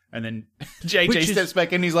past. And then JJ steps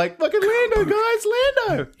back and he's like, fucking Lando, guys,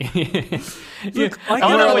 Lando. Look, I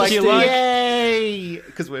know what you like. Yay!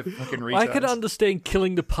 Because we're fucking retards. I can understand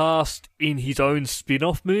killing the past in his own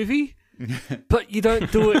spin-off movie, but you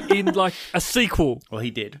don't do it in like a sequel. Well,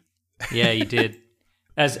 he did. Yeah, he did.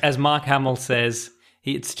 As Mark Hamill says,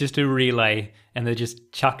 it's just a relay, and they're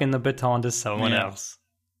just chucking the baton to someone else.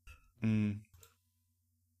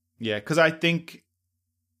 Yeah, because I think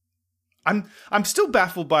I'm still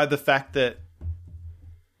baffled by the fact that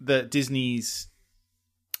Disney's,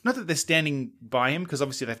 not that they're standing by him, because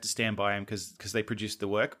obviously they have to stand by him because they produced the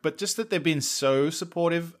work, but just that they've been so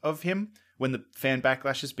supportive of him when the fan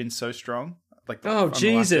backlash has been so strong. Like,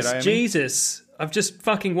 Jesus! I've just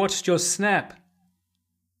fucking watched your snap.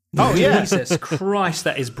 Oh yeah, Jesus Christ,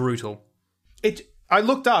 that is brutal. I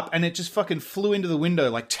looked up and it just fucking flew into the window,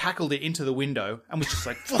 like tackled it into the window, and was just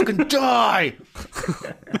like, fucking die!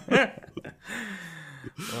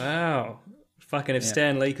 Wow. Fucking if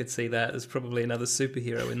Stan Lee could see that, there's probably another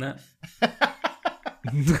superhero in that.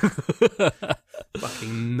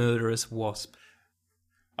 Fucking murderous wasp.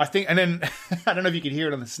 I think, and then, I don't know if you could hear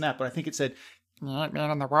it on the snap, but I think it said, Ant-Man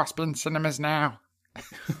and the Wasp in cinemas now.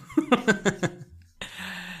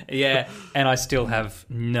 Yeah, and I still have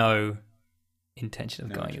no intention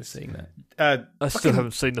of going and seeing that. I still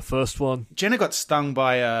haven't seen the first one. Jenna got stung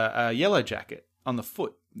by a yellow jacket on the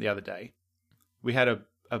foot the other day. We had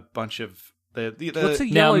a bunch of the What's a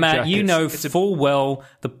Now, yellow Matt, jacket? you know full well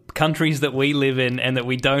the countries that we live in and that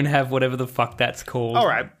we don't have whatever the fuck that's called. All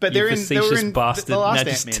right, but they were in bastard. the last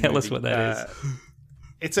now just Ant-Man tell movie. us what that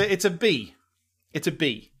is. It's a bee. It's a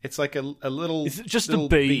bee. It's like a little. Is it just a little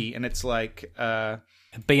bee? And it's like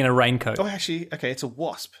A bee in a raincoat. oh, actually, okay, it's a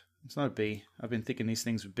wasp. It's not a bee. I've been thinking these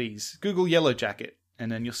things were bees. Google yellow jacket,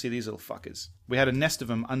 and then you'll see these little fuckers. We had a nest of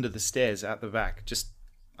them under the stairs out the back, just,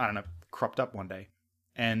 I don't know, cropped up one day.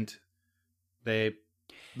 And they're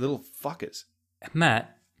little fuckers.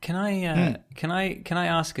 Matt, can I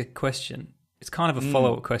ask a question? It's kind of a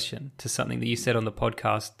follow-up question to something that you said on the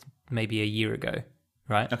podcast maybe a year ago,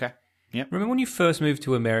 right? Okay. Yeah. Remember when you first moved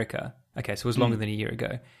to America? Okay, so it was longer than a year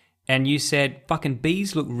ago. And you said, fucking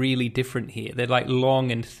bees look really different here. They're like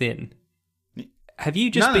long and thin. Have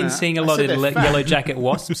you just been seeing a lot of yellow jacket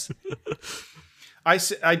wasps?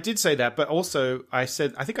 I did say that, but also I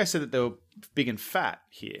think I said that they were big and fat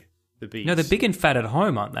here, the bees. No, they're big and fat at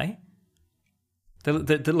home, aren't they?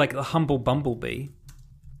 They're like the humble bumblebee.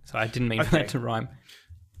 So I didn't mean that to rhyme.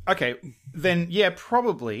 Okay, then yeah,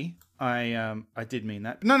 probably I did mean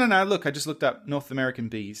that. No. Look, I just looked up North American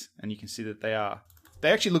bees, and you can see that they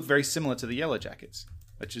actually look very similar to the yellow jackets,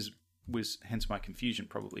 which was hence my confusion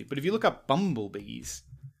probably. But if you look up bumblebees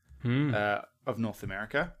of North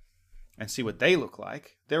America and see what they look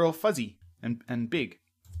like, they're all fuzzy and big.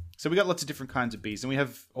 So we got lots of different kinds of bees, and we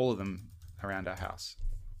have all of them around our house.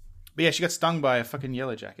 But yeah, she got stung by a fucking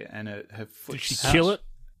yellow jacket, and her foot. Did she kill it?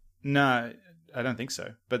 No, I don't think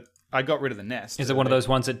so. But I got rid of the nest. Is it one of those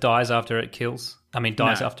ones that dies after it kills? I mean,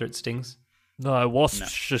 dies after it stings? No,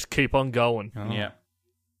 wasps just keep on going. Oh. Yeah.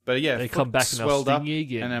 But yeah, They come back and they'll swelled sting up, you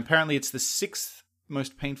again. and apparently it's the 6th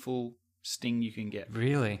most painful sting you can get.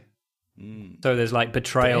 Really? So there's like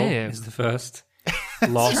betrayal is the first.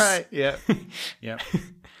 Loss. That's right. Yeah. Yeah.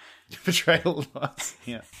 Betrayal, loss.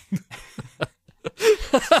 Yeah.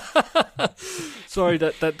 Sorry,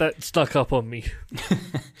 that stuck up on me.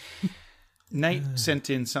 Nate sent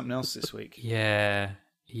in something else this week. Yeah,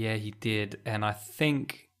 he did. And I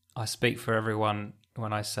think I speak for everyone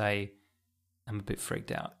when I say I'm a bit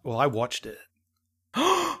freaked out. Well, I watched it.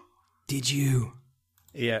 Did you?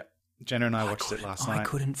 Yeah. Jenna and I watched it last night. I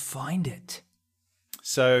couldn't find it.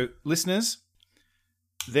 So, listeners,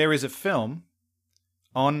 there is a film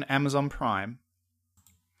on Amazon Prime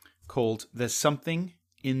called There's Something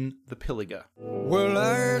in the Pilliga. Well,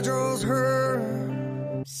 I just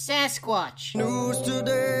heard Sasquatch news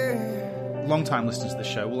today. Long-time listeners to the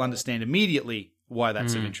show will understand immediately why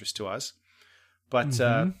that's of interest to us. But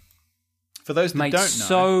for those that Mate, don't know...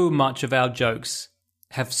 so much of our jokes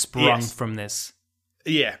have sprung from this.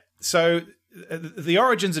 Yeah. So the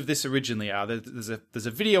origins of this originally are there's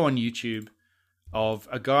a video on YouTube of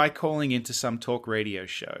a guy calling into some talk radio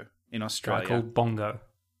show in Australia. Guy called Bongo.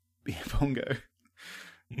 Yeah, Bongo.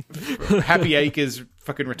 Happy Acres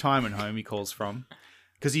fucking retirement home he calls from,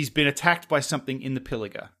 because he's been attacked by something in the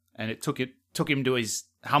Pilliga, and it took him to his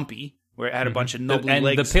humpy where it had a bunch of knobbly And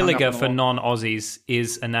legs. the hung up Pilliga on the for wall. non-Aussies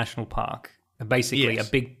is a national park. Basically Yes.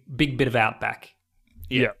 a big bit of outback.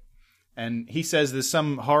 Yeah. And he says there's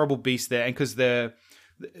some horrible beast there, and because the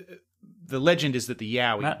legend is that the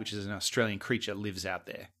Yowie, which is an Australian creature, lives out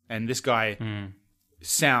there. And this guy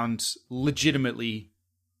sounds legitimately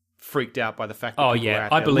freaked out by the fact that people are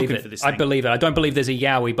out there looking for this thing. I believe it. I don't believe there's a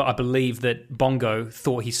Yowie, but I believe that Bongo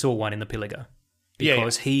thought he saw one in the Pilliga.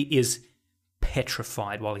 Because he is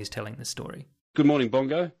petrified while he's telling this story. Good morning,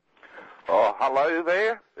 Bongo. Oh, hello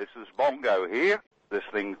there. This is Bongo here. This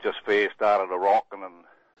thing just fair started a rocking, and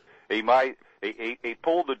he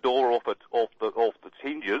pulled the door off the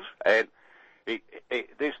hinges, and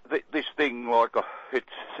this thing it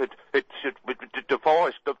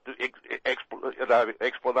defies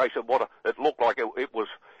explanation. What it looked like, it was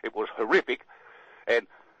horrific, and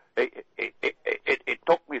it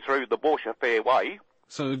took me through the bush a fair way.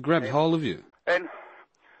 So it grabbed hold of you. And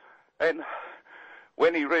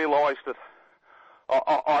when he realised that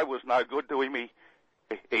I was no good to him,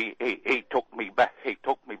 he took me back. He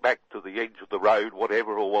took me back to the edge of the road,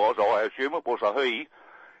 whatever it was. I assume it was a he.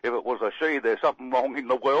 If it was a she, there's something wrong in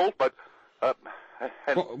the world. But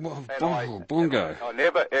Bongo, I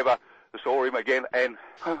never ever saw him again. And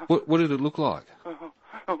what did it look like?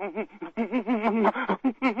 I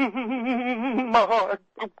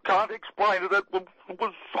can't explain it. It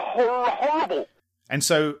was horrible. And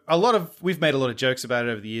so we've made a lot of jokes about it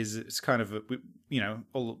over the years. It's kind of,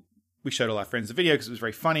 we showed all our friends the video because it was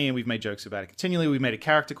very funny, and we've made jokes about it continually. We made a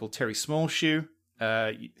character called Terry Smallshoe,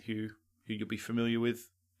 who you'll be familiar with.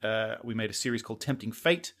 We made a series called Tempting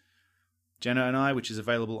Fate, Jenna and I, which is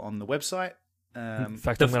available on the website. In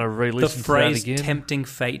fact, I'm going to re-listen to that again. The phrase "Tempting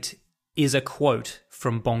Fate" is a quote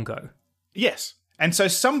from Bongo. Yes. And so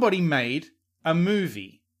somebody made a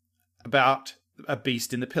movie about a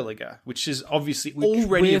beast in the Pilliga, which is obviously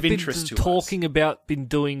already of interest to us.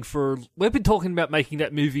 We've been talking about making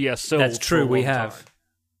that movie ourselves. That's true, we have.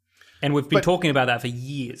 And we've been talking about that for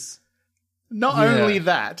years. Not only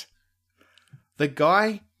that, the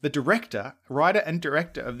guy, the director, writer and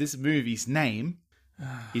director of this movie's name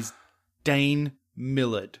is Dane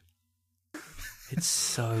Millard. It's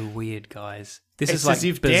so weird, guys. This it's is like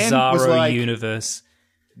if Dan was Bizarro universe.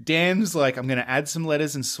 Dan's like, I'm going to add some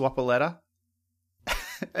letters and swap a letter.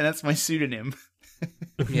 And that's my pseudonym.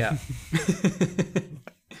 Yeah.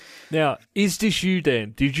 Now, is this you,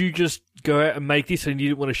 Dan? Did you just go out and make this and you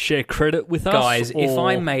didn't want to share credit with us? Guys, if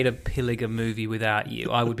I made a Pilliga movie without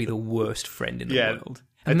you, I would be the worst friend in the world.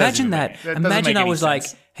 Imagine that. Imagine I was like,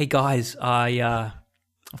 hey guys, I've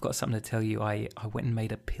got something to tell you. I went and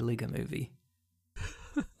made a Pilliga movie.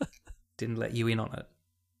 Didn't let you in on it.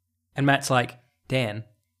 And Matt's like, Dan,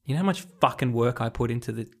 you know how much fucking work I put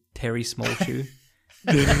into the Terry Smallshoe?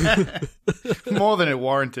 More than it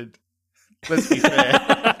warranted. Let's be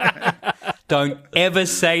fair. Don't ever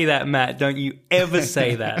say that, Matt. Don't you ever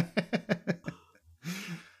say that.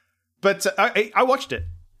 But I watched it.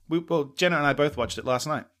 Jenna and I both watched it last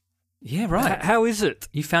night. Yeah, right. How is it?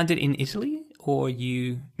 You found it in Italy, or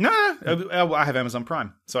you? No. I have Amazon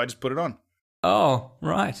Prime, so I just put it on. Oh,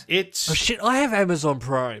 right. Oh shit! I have Amazon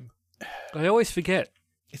Prime. I always forget.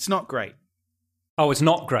 It's not great. Oh, it's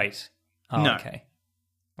not great. Oh, no. Okay.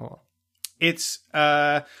 Oh. It's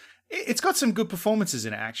got some good performances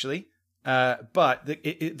in it, actually. But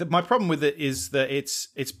my problem with it is that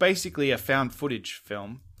it's basically a found footage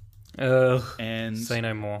film. And say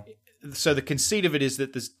no more. So the conceit of it is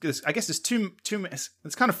that there's I guess there's two.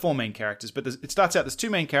 It's kind of four main characters, but it starts out there's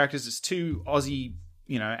two main characters. There's two Aussie,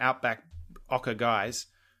 outback Ocker guys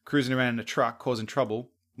cruising around in a truck causing trouble.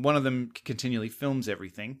 One of them continually films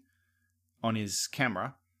everything on his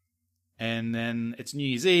camera. And then it's New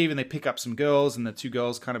Year's Eve and they pick up some girls and the two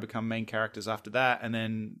girls kind of become main characters after that. And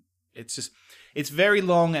then it's very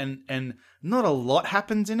long and not a lot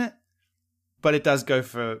happens in it, but it does go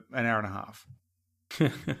for an hour and a half.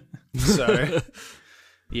 So,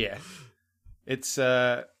 yeah, it's,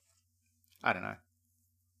 I don't know.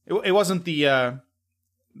 It wasn't the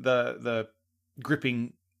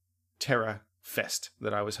gripping terror fest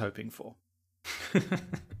that I was hoping for.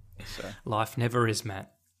 So. Life never is,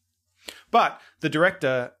 Matt. But the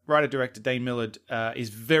writer-director Dane Millard is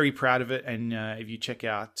very proud of it, and if you check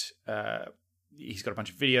out, he's got a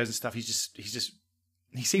bunch of videos and stuff. He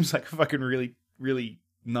seems like a fucking really, really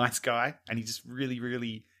nice guy, and he's just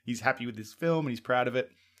really, he's happy with this film and he's proud of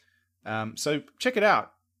it. So check it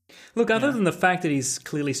out. Look, other than the fact that he's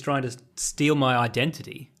clearly trying to steal my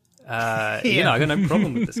identity, I got no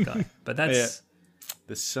problem with this guy. But that's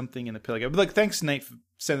there's something in the Pilliga. But look, thanks Nate for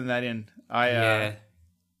sending that in.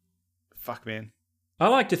 Fuck, man. I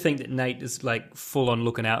like to think that Nate is like full on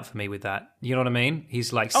looking out for me with that. You know what I mean?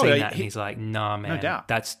 He's like seeing that and he's like, nah, man, no doubt.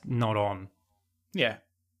 That's not on. Yeah.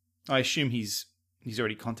 I assume he's he's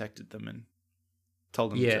already contacted them and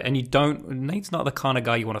told them. Yeah, and you don't. Nate's not the kind of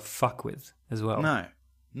guy you want to fuck with as well.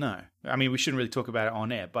 No. I mean, we shouldn't really talk about it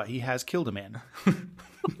on air, but he has killed a man.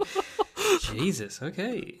 Jesus.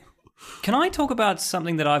 Okay. Can I talk about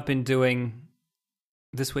something that I've been doing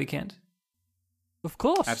this weekend? Of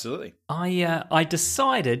course. Absolutely. I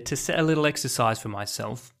decided to set a little exercise for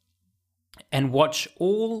myself and watch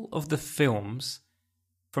all of the films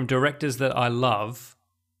from directors that I love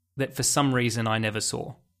that for some reason I never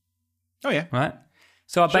saw. Oh, yeah. Right?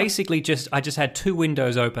 So I basically just had two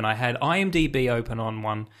windows open. I had IMDb open on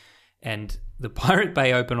one and the Pirate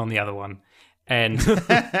Bay open on the other one. And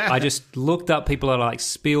I just looked up people like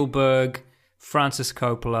Spielberg, Francis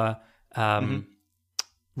Coppola,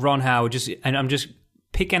 Ron Howard, and I'm just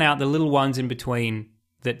picking out the little ones in between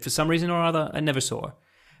that for some reason or other I never saw.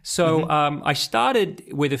 So I started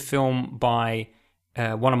with a film by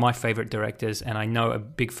one of my favorite directors, and I know a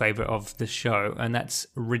big favorite of the show, and that's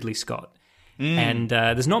Ridley Scott. And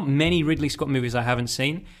there's not many Ridley Scott movies I haven't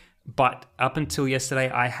seen, but up until yesterday,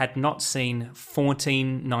 I had not seen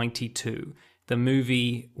 1492, the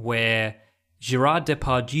movie where Gerard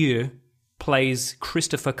Depardieu plays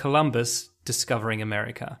Christopher Columbus discovering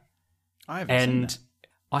America. I haven't seen that.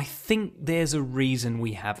 I think there's a reason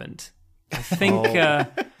we haven't. I think...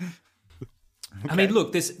 I mean,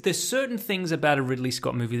 look, there's certain things about a Ridley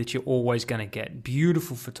Scott movie that you're always going to get.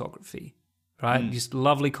 Beautiful photography, right? Just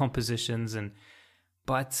lovely compositions,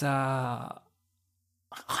 but I'm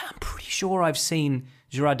pretty sure I've seen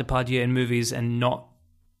Gerard Depardieu in movies and not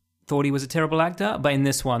thought he was a terrible actor. But in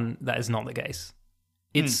this one, that is not the case.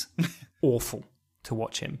 It's awful to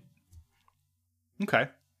watch him. Okay.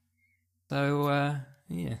 So,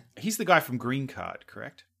 yeah. He's the guy from Green Card,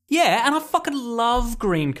 correct? Yeah, and I fucking love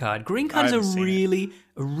Green Card. Green Card is a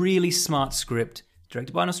really smart script,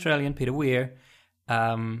 directed by an Australian, Peter Weir,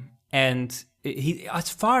 and he, as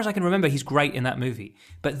far as I can remember, he's great in that movie.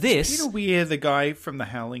 But this... Is Peter Weir the guy from The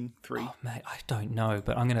Howling 3? Oh, mate, I don't know,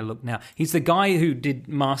 but I'm going to look now. He's the guy who did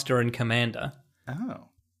Master and Commander. Oh.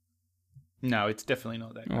 No, it's definitely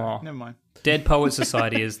not that guy. Oh. Never mind. Dead Poet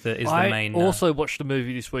Society is the main... I also watched a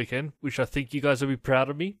movie this weekend, which I think you guys will be proud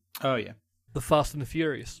of me. Oh, yeah. The Fast and the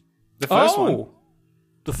Furious. The first one?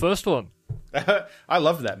 The first one. I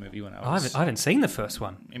loved that movie when I was... I haven't seen the first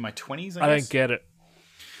one. In my 20s, I don't get it.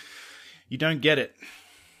 You don't get it?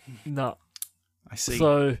 No. I see.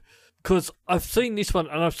 So, because I've seen this one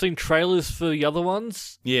and I've seen trailers for the other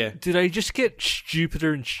ones. Yeah. Do they just get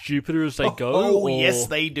stupider and stupider as they go? Oh, yes,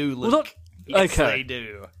 they do, Luke. Yes, they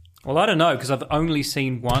do. Well, I don't know, because I've only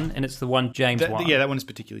seen one, and it's the one James won. Yeah, that one's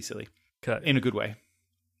particularly silly. Okay. In a good way.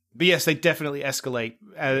 But yes, they definitely escalate.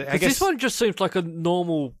 I guess this one just seems like a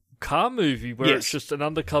normal car movie where it's just an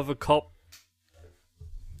undercover cop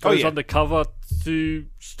goes undercover to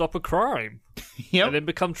stop a crime. Yep. And then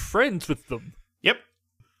becomes friends with them. Yep.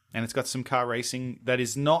 And it's got some car racing that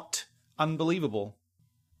is not unbelievable.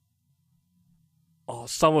 Oh,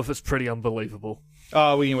 some of it's pretty unbelievable.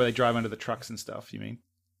 Oh, where they drive under the trucks and stuff, you mean?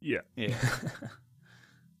 Yeah. Yeah.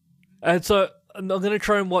 And so I'm going to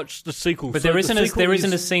try and watch the sequel. But there isn't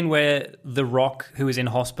a scene where The Rock, who is in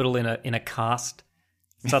hospital in a cast,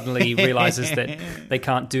 suddenly realizes that they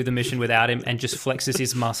can't do the mission without him and just flexes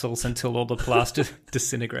his muscles until all the plaster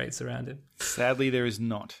disintegrates around him. Sadly, there is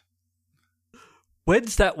not.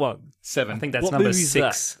 When's that one? 7. I think that's what number movie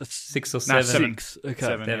 6. That? 6 or 7. 6. Okay.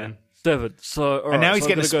 7. 7. So, all right, and now he's so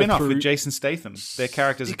getting a spin-off with Jason Statham. Their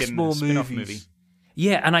characters are getting a spin-off movie.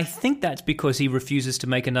 Yeah, and I think that's because he refuses to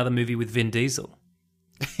make another movie with Vin Diesel.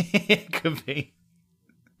 It could be.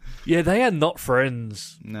 Yeah, they are not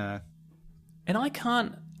friends. No. And I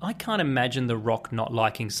can't imagine The Rock not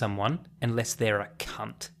liking someone unless they're a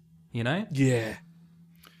cunt, you know? Yeah.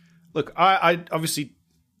 Look, I obviously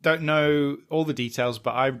don't know all the details,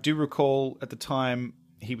 but I do recall at the time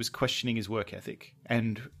he was questioning his work ethic.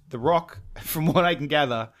 And The Rock, from what I can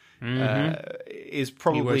gather, is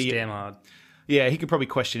probably... He works damn hard. Yeah, he could probably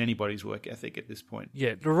question anybody's work ethic at this point.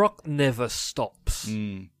 Yeah, The Rock never stops.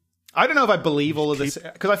 I don't know if I believe all of this,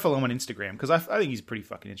 because I follow him on Instagram, because I think he's a pretty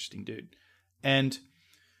fucking interesting dude. And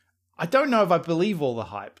I don't know if I believe all the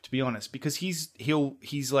hype, to be honest, because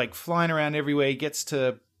he's like flying around everywhere. He gets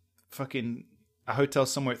to fucking a hotel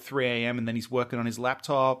somewhere at 3 a.m. and then he's working on his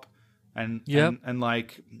laptop and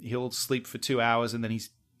like he'll sleep for 2 hours and then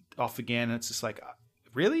he's off again. And it's just like,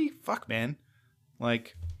 really? Fuck, man.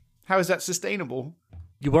 Like, how is that sustainable?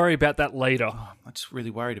 You worry about that later. Oh, I'm just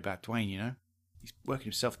really worried about Dwayne, you know? He's working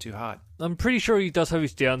himself too hard. I'm pretty sure he does have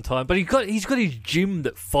his downtime, but he's got his gym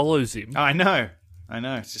that follows him. I know.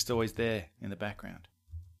 It's just always there in the background.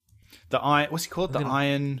 The iron... What's he called?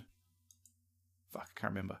 Iron... Fuck, I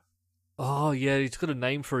can't remember. Oh, yeah, he's got a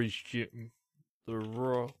name for his gym. The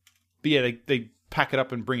Rock. But yeah, they pack it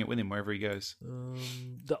up and bring it with him wherever he goes.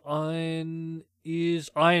 The Iron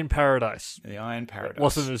is Iron Paradise. The Iron Paradise. It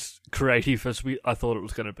wasn't as creative as I thought it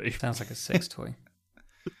was going to be. Sounds like a sex toy.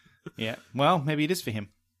 Yeah, well, maybe it is for him.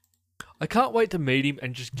 I can't wait to meet him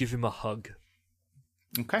and just give him a hug.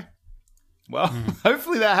 Okay. Well,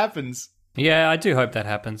 hopefully that happens. Yeah, I do hope that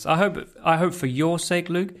happens. I hope for your sake,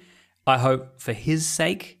 Luke. I hope for his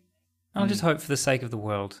sake. I'll just hope for the sake of the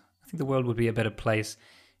world. I think the world would be a better place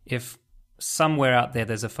if somewhere out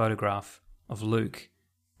there's a photograph of Luke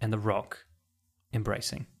and The Rock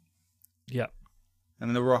embracing. Yeah. And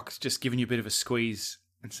then The Rock's just giving you a bit of a squeeze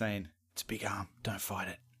and saying, "It's a big arm, don't fight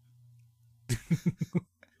it."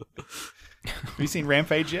 Have you seen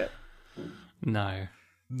Rampage yet? No.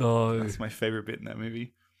 That's my favorite bit in that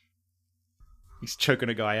movie. He's choking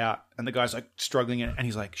a guy out, and the guy's like struggling, and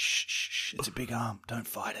he's like, "Shh, shh, shh, it's a big arm, don't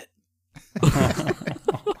fight it."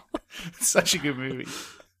 It's such a good movie.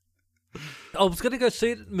 I was going to go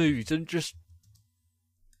see it at movies and just...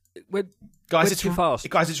 Guys, it's too fast.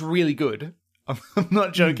 Guys, it's really good. I'm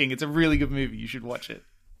not joking. It's a really good movie. You should watch it.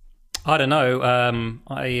 I don't know. I'm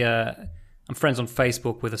friends on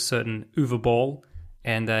Facebook with a certain Uwe Ball,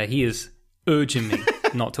 and he is urging me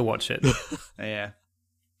not to watch it. Yeah.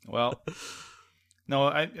 Well, no,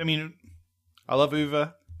 I mean, I love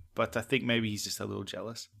Uwe, but I think maybe he's just a little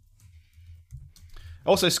jealous.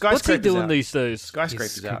 Also, Skyscraper's What's he doing out. these days?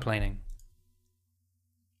 Skyscraper's He's out. complaining.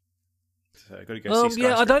 So I got to go see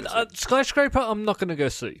Yeah, Skyscraper. Skyscraper, I'm not going to go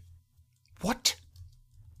see. What?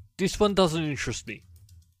 This one doesn't interest me.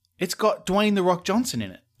 It's got Dwayne "The Rock" Johnson in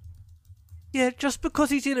it. Yeah, just because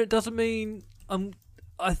he's in it doesn't mean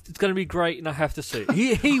it's going to be great and I have to see it.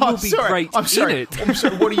 He will be great I'm sorry. in it. I'm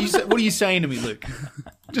sorry. What are you saying to me, Luke?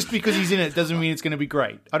 Just because he's in it doesn't mean it's going to be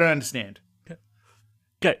great. I don't understand.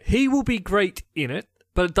 Okay, he will be great in it,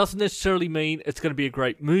 but it doesn't necessarily mean it's going to be a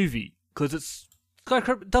great movie because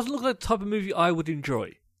Skyscraper doesn't look like the type of movie I would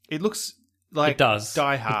enjoy. It looks like It does.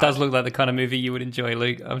 Die Hard. It does look like the kind of movie you would enjoy,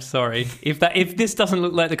 Luke. I'm sorry. If this doesn't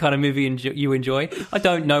look like the kind of movie you enjoy, I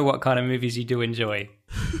don't know what kind of movies you do enjoy.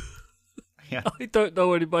 Yeah. I don't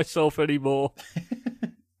know any myself anymore.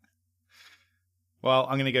 Well,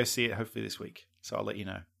 I'm going to go see it hopefully this week, so I'll let you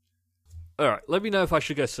know. All right, let me know if I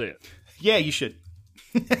should go see it. Yeah, you should.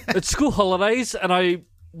 It's school holidays, and I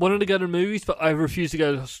wanted to go to movies, but I refuse to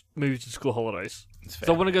go to movies in school holidays.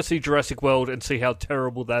 So I want to go see Jurassic World and see how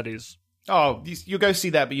terrible that is. Oh, you'll go see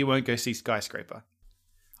that, but you won't go see Skyscraper.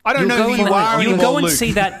 I don't know who you are anymore, You'll go and Luke.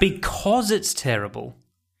 see that because it's terrible,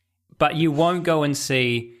 but you won't go and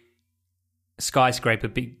see Skyscraper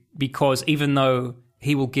because even though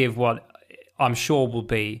he will give what I'm sure will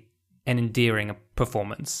be an endearing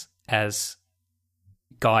performance as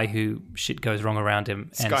guy who shit goes wrong around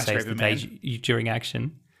him and saves the day during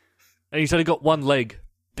action. And he's only got one leg.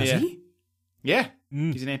 Does he? Yeah,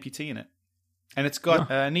 he's an amputee in it. And it's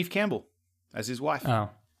got Neve Campbell as his wife. Oh.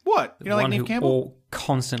 What? You don't like One Neve who Campbell?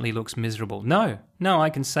 constantly looks miserable. No, I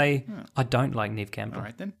can say I don't like Neve Campbell. All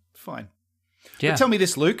right, then. Fine. Yeah. But tell me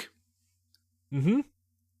this, Luke. Mm-hmm.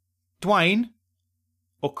 Dwayne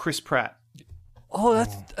or Chris Pratt? Oh,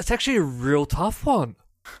 that's actually a real tough one.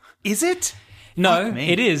 Is it? No, Fuck me.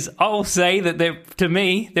 it is. I'll say that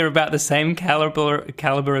they're about the same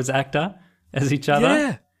caliber as actor as each other.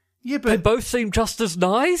 Yeah. Yeah, They but... both seem just as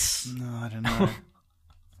nice. No, I don't know.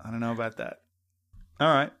 I don't know about that. All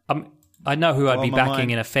right. I know who I'd Blow be my backing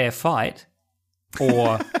mind. in a fair fight,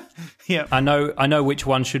 or Yeah. I know which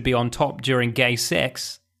one should be on top during gay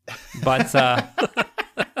sex. But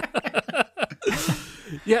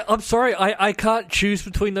Yeah, I'm sorry, I can't choose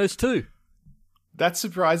between those two. That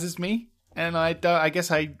surprises me. And I guess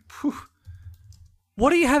whew,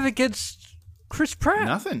 What do you have against Chris Pratt?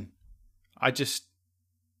 nothing. It just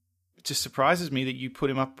surprises me that you put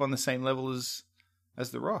him up on the same level as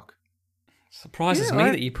The Rock. surprises me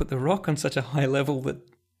that you put The Rock on such a high level that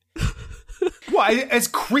What? As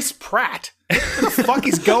Chris Pratt? What the fuck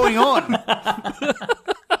is going on?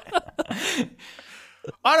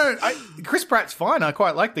 Chris Pratt's fine. I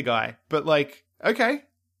quite like the guy. But, okay.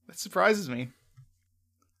 That surprises me.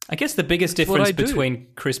 I guess the biggest That's what difference I do. between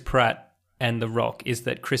Chris Pratt and The Rock is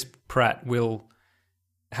that Chris Pratt will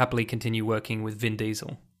happily continue working with Vin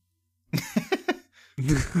Diesel.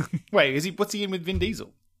 Wait, what's he in with Vin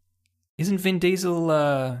Diesel? Isn't Vin Diesel...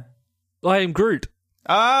 I am Groot.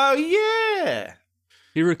 Oh, yeah.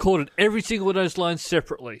 He recorded every single one of those lines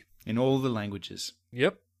separately. In all the languages.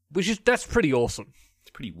 Yep. That's pretty awesome.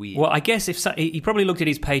 It's pretty weird. Well, I guess he probably looked at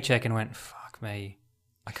his paycheck and went, fuck me,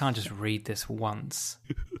 I can't just read this once.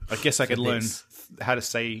 I guess I could learn this. how to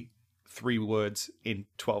say 3 words in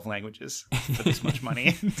 12 languages for this much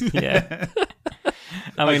money. Yeah.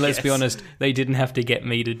 I mean, let's be honest, they didn't have to get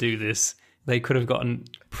me to do this. They could have gotten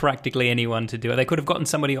practically anyone to do it. They could have gotten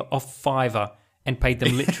somebody off Fiverr and paid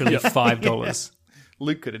them literally $5. Yeah.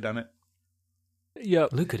 Luke could have done it. Yeah.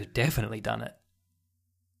 Luke could have definitely done it.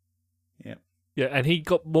 Yeah. Yeah, and he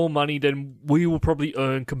got more money than we will probably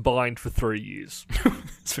earn combined for 3 years.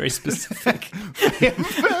 It's very specific.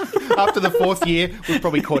 After the 4th year, we've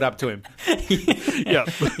probably caught up to him. Yeah.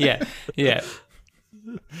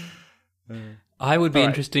 I would be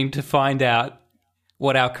interesting to find out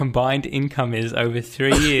what our combined income is over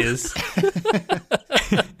 3 years.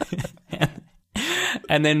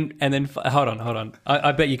 and then hold on.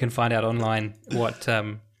 I bet you can find out online what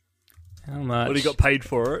how much. What he got paid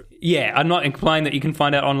for it? Yeah, I'm not implying that you can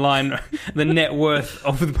find out online the net worth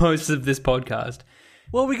of most of this podcast.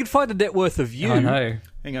 Well, we can find the net worth of you. I know.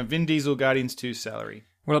 Hang on, Vin Diesel Guardians 2 salary.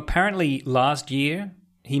 Well, apparently last year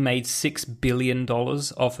he made $6 billion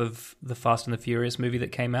off of the Fast and the Furious movie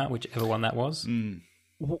that came out, whichever one that was.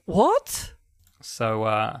 What?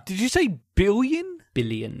 So, did you say billion?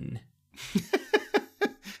 Billion.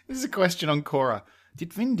 This is a question on Quora.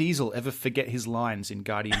 Did Vin Diesel ever forget his lines in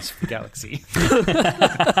Guardians of the Galaxy?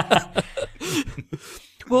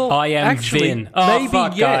 Well, I am actually, Vin. Maybe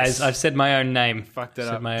fuck, yes. guys. I've said my own name. Fucked it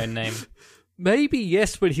said up. my own name. Maybe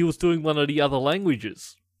yes when he was doing one of the other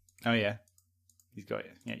languages. Oh, yeah. He's got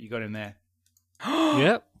it. Yeah, you got him there.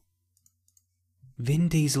 Yep. Vin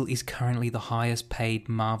Diesel is currently the highest paid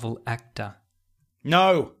Marvel actor.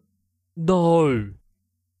 No.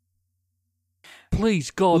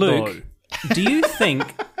 Please, God, Luke, no. do you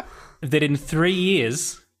think that in 3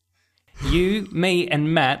 years, you, me,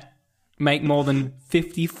 and Matt make more than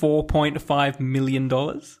 $54.5 million?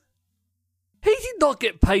 He did not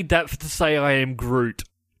get paid that to say I am Groot.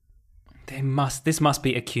 This must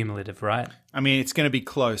be accumulative, right? I mean, it's going to be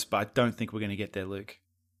close, but I don't think we're going to get there, Luke.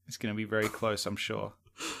 It's going to be very close, I'm sure.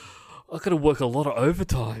 I've got to work a lot of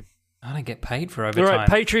overtime. I don't get paid for overtime. All right,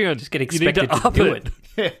 Patreon. Just get expected to to do it.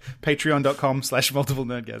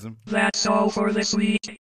 Patreon.com/multiple-nerdgasm. That's all for this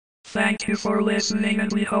week. Thank you for listening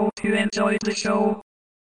and we hope you enjoyed the show.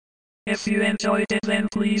 If you enjoyed it, then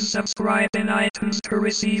please subscribe in iTunes to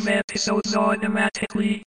receive episodes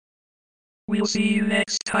automatically. We'll see you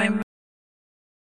next time.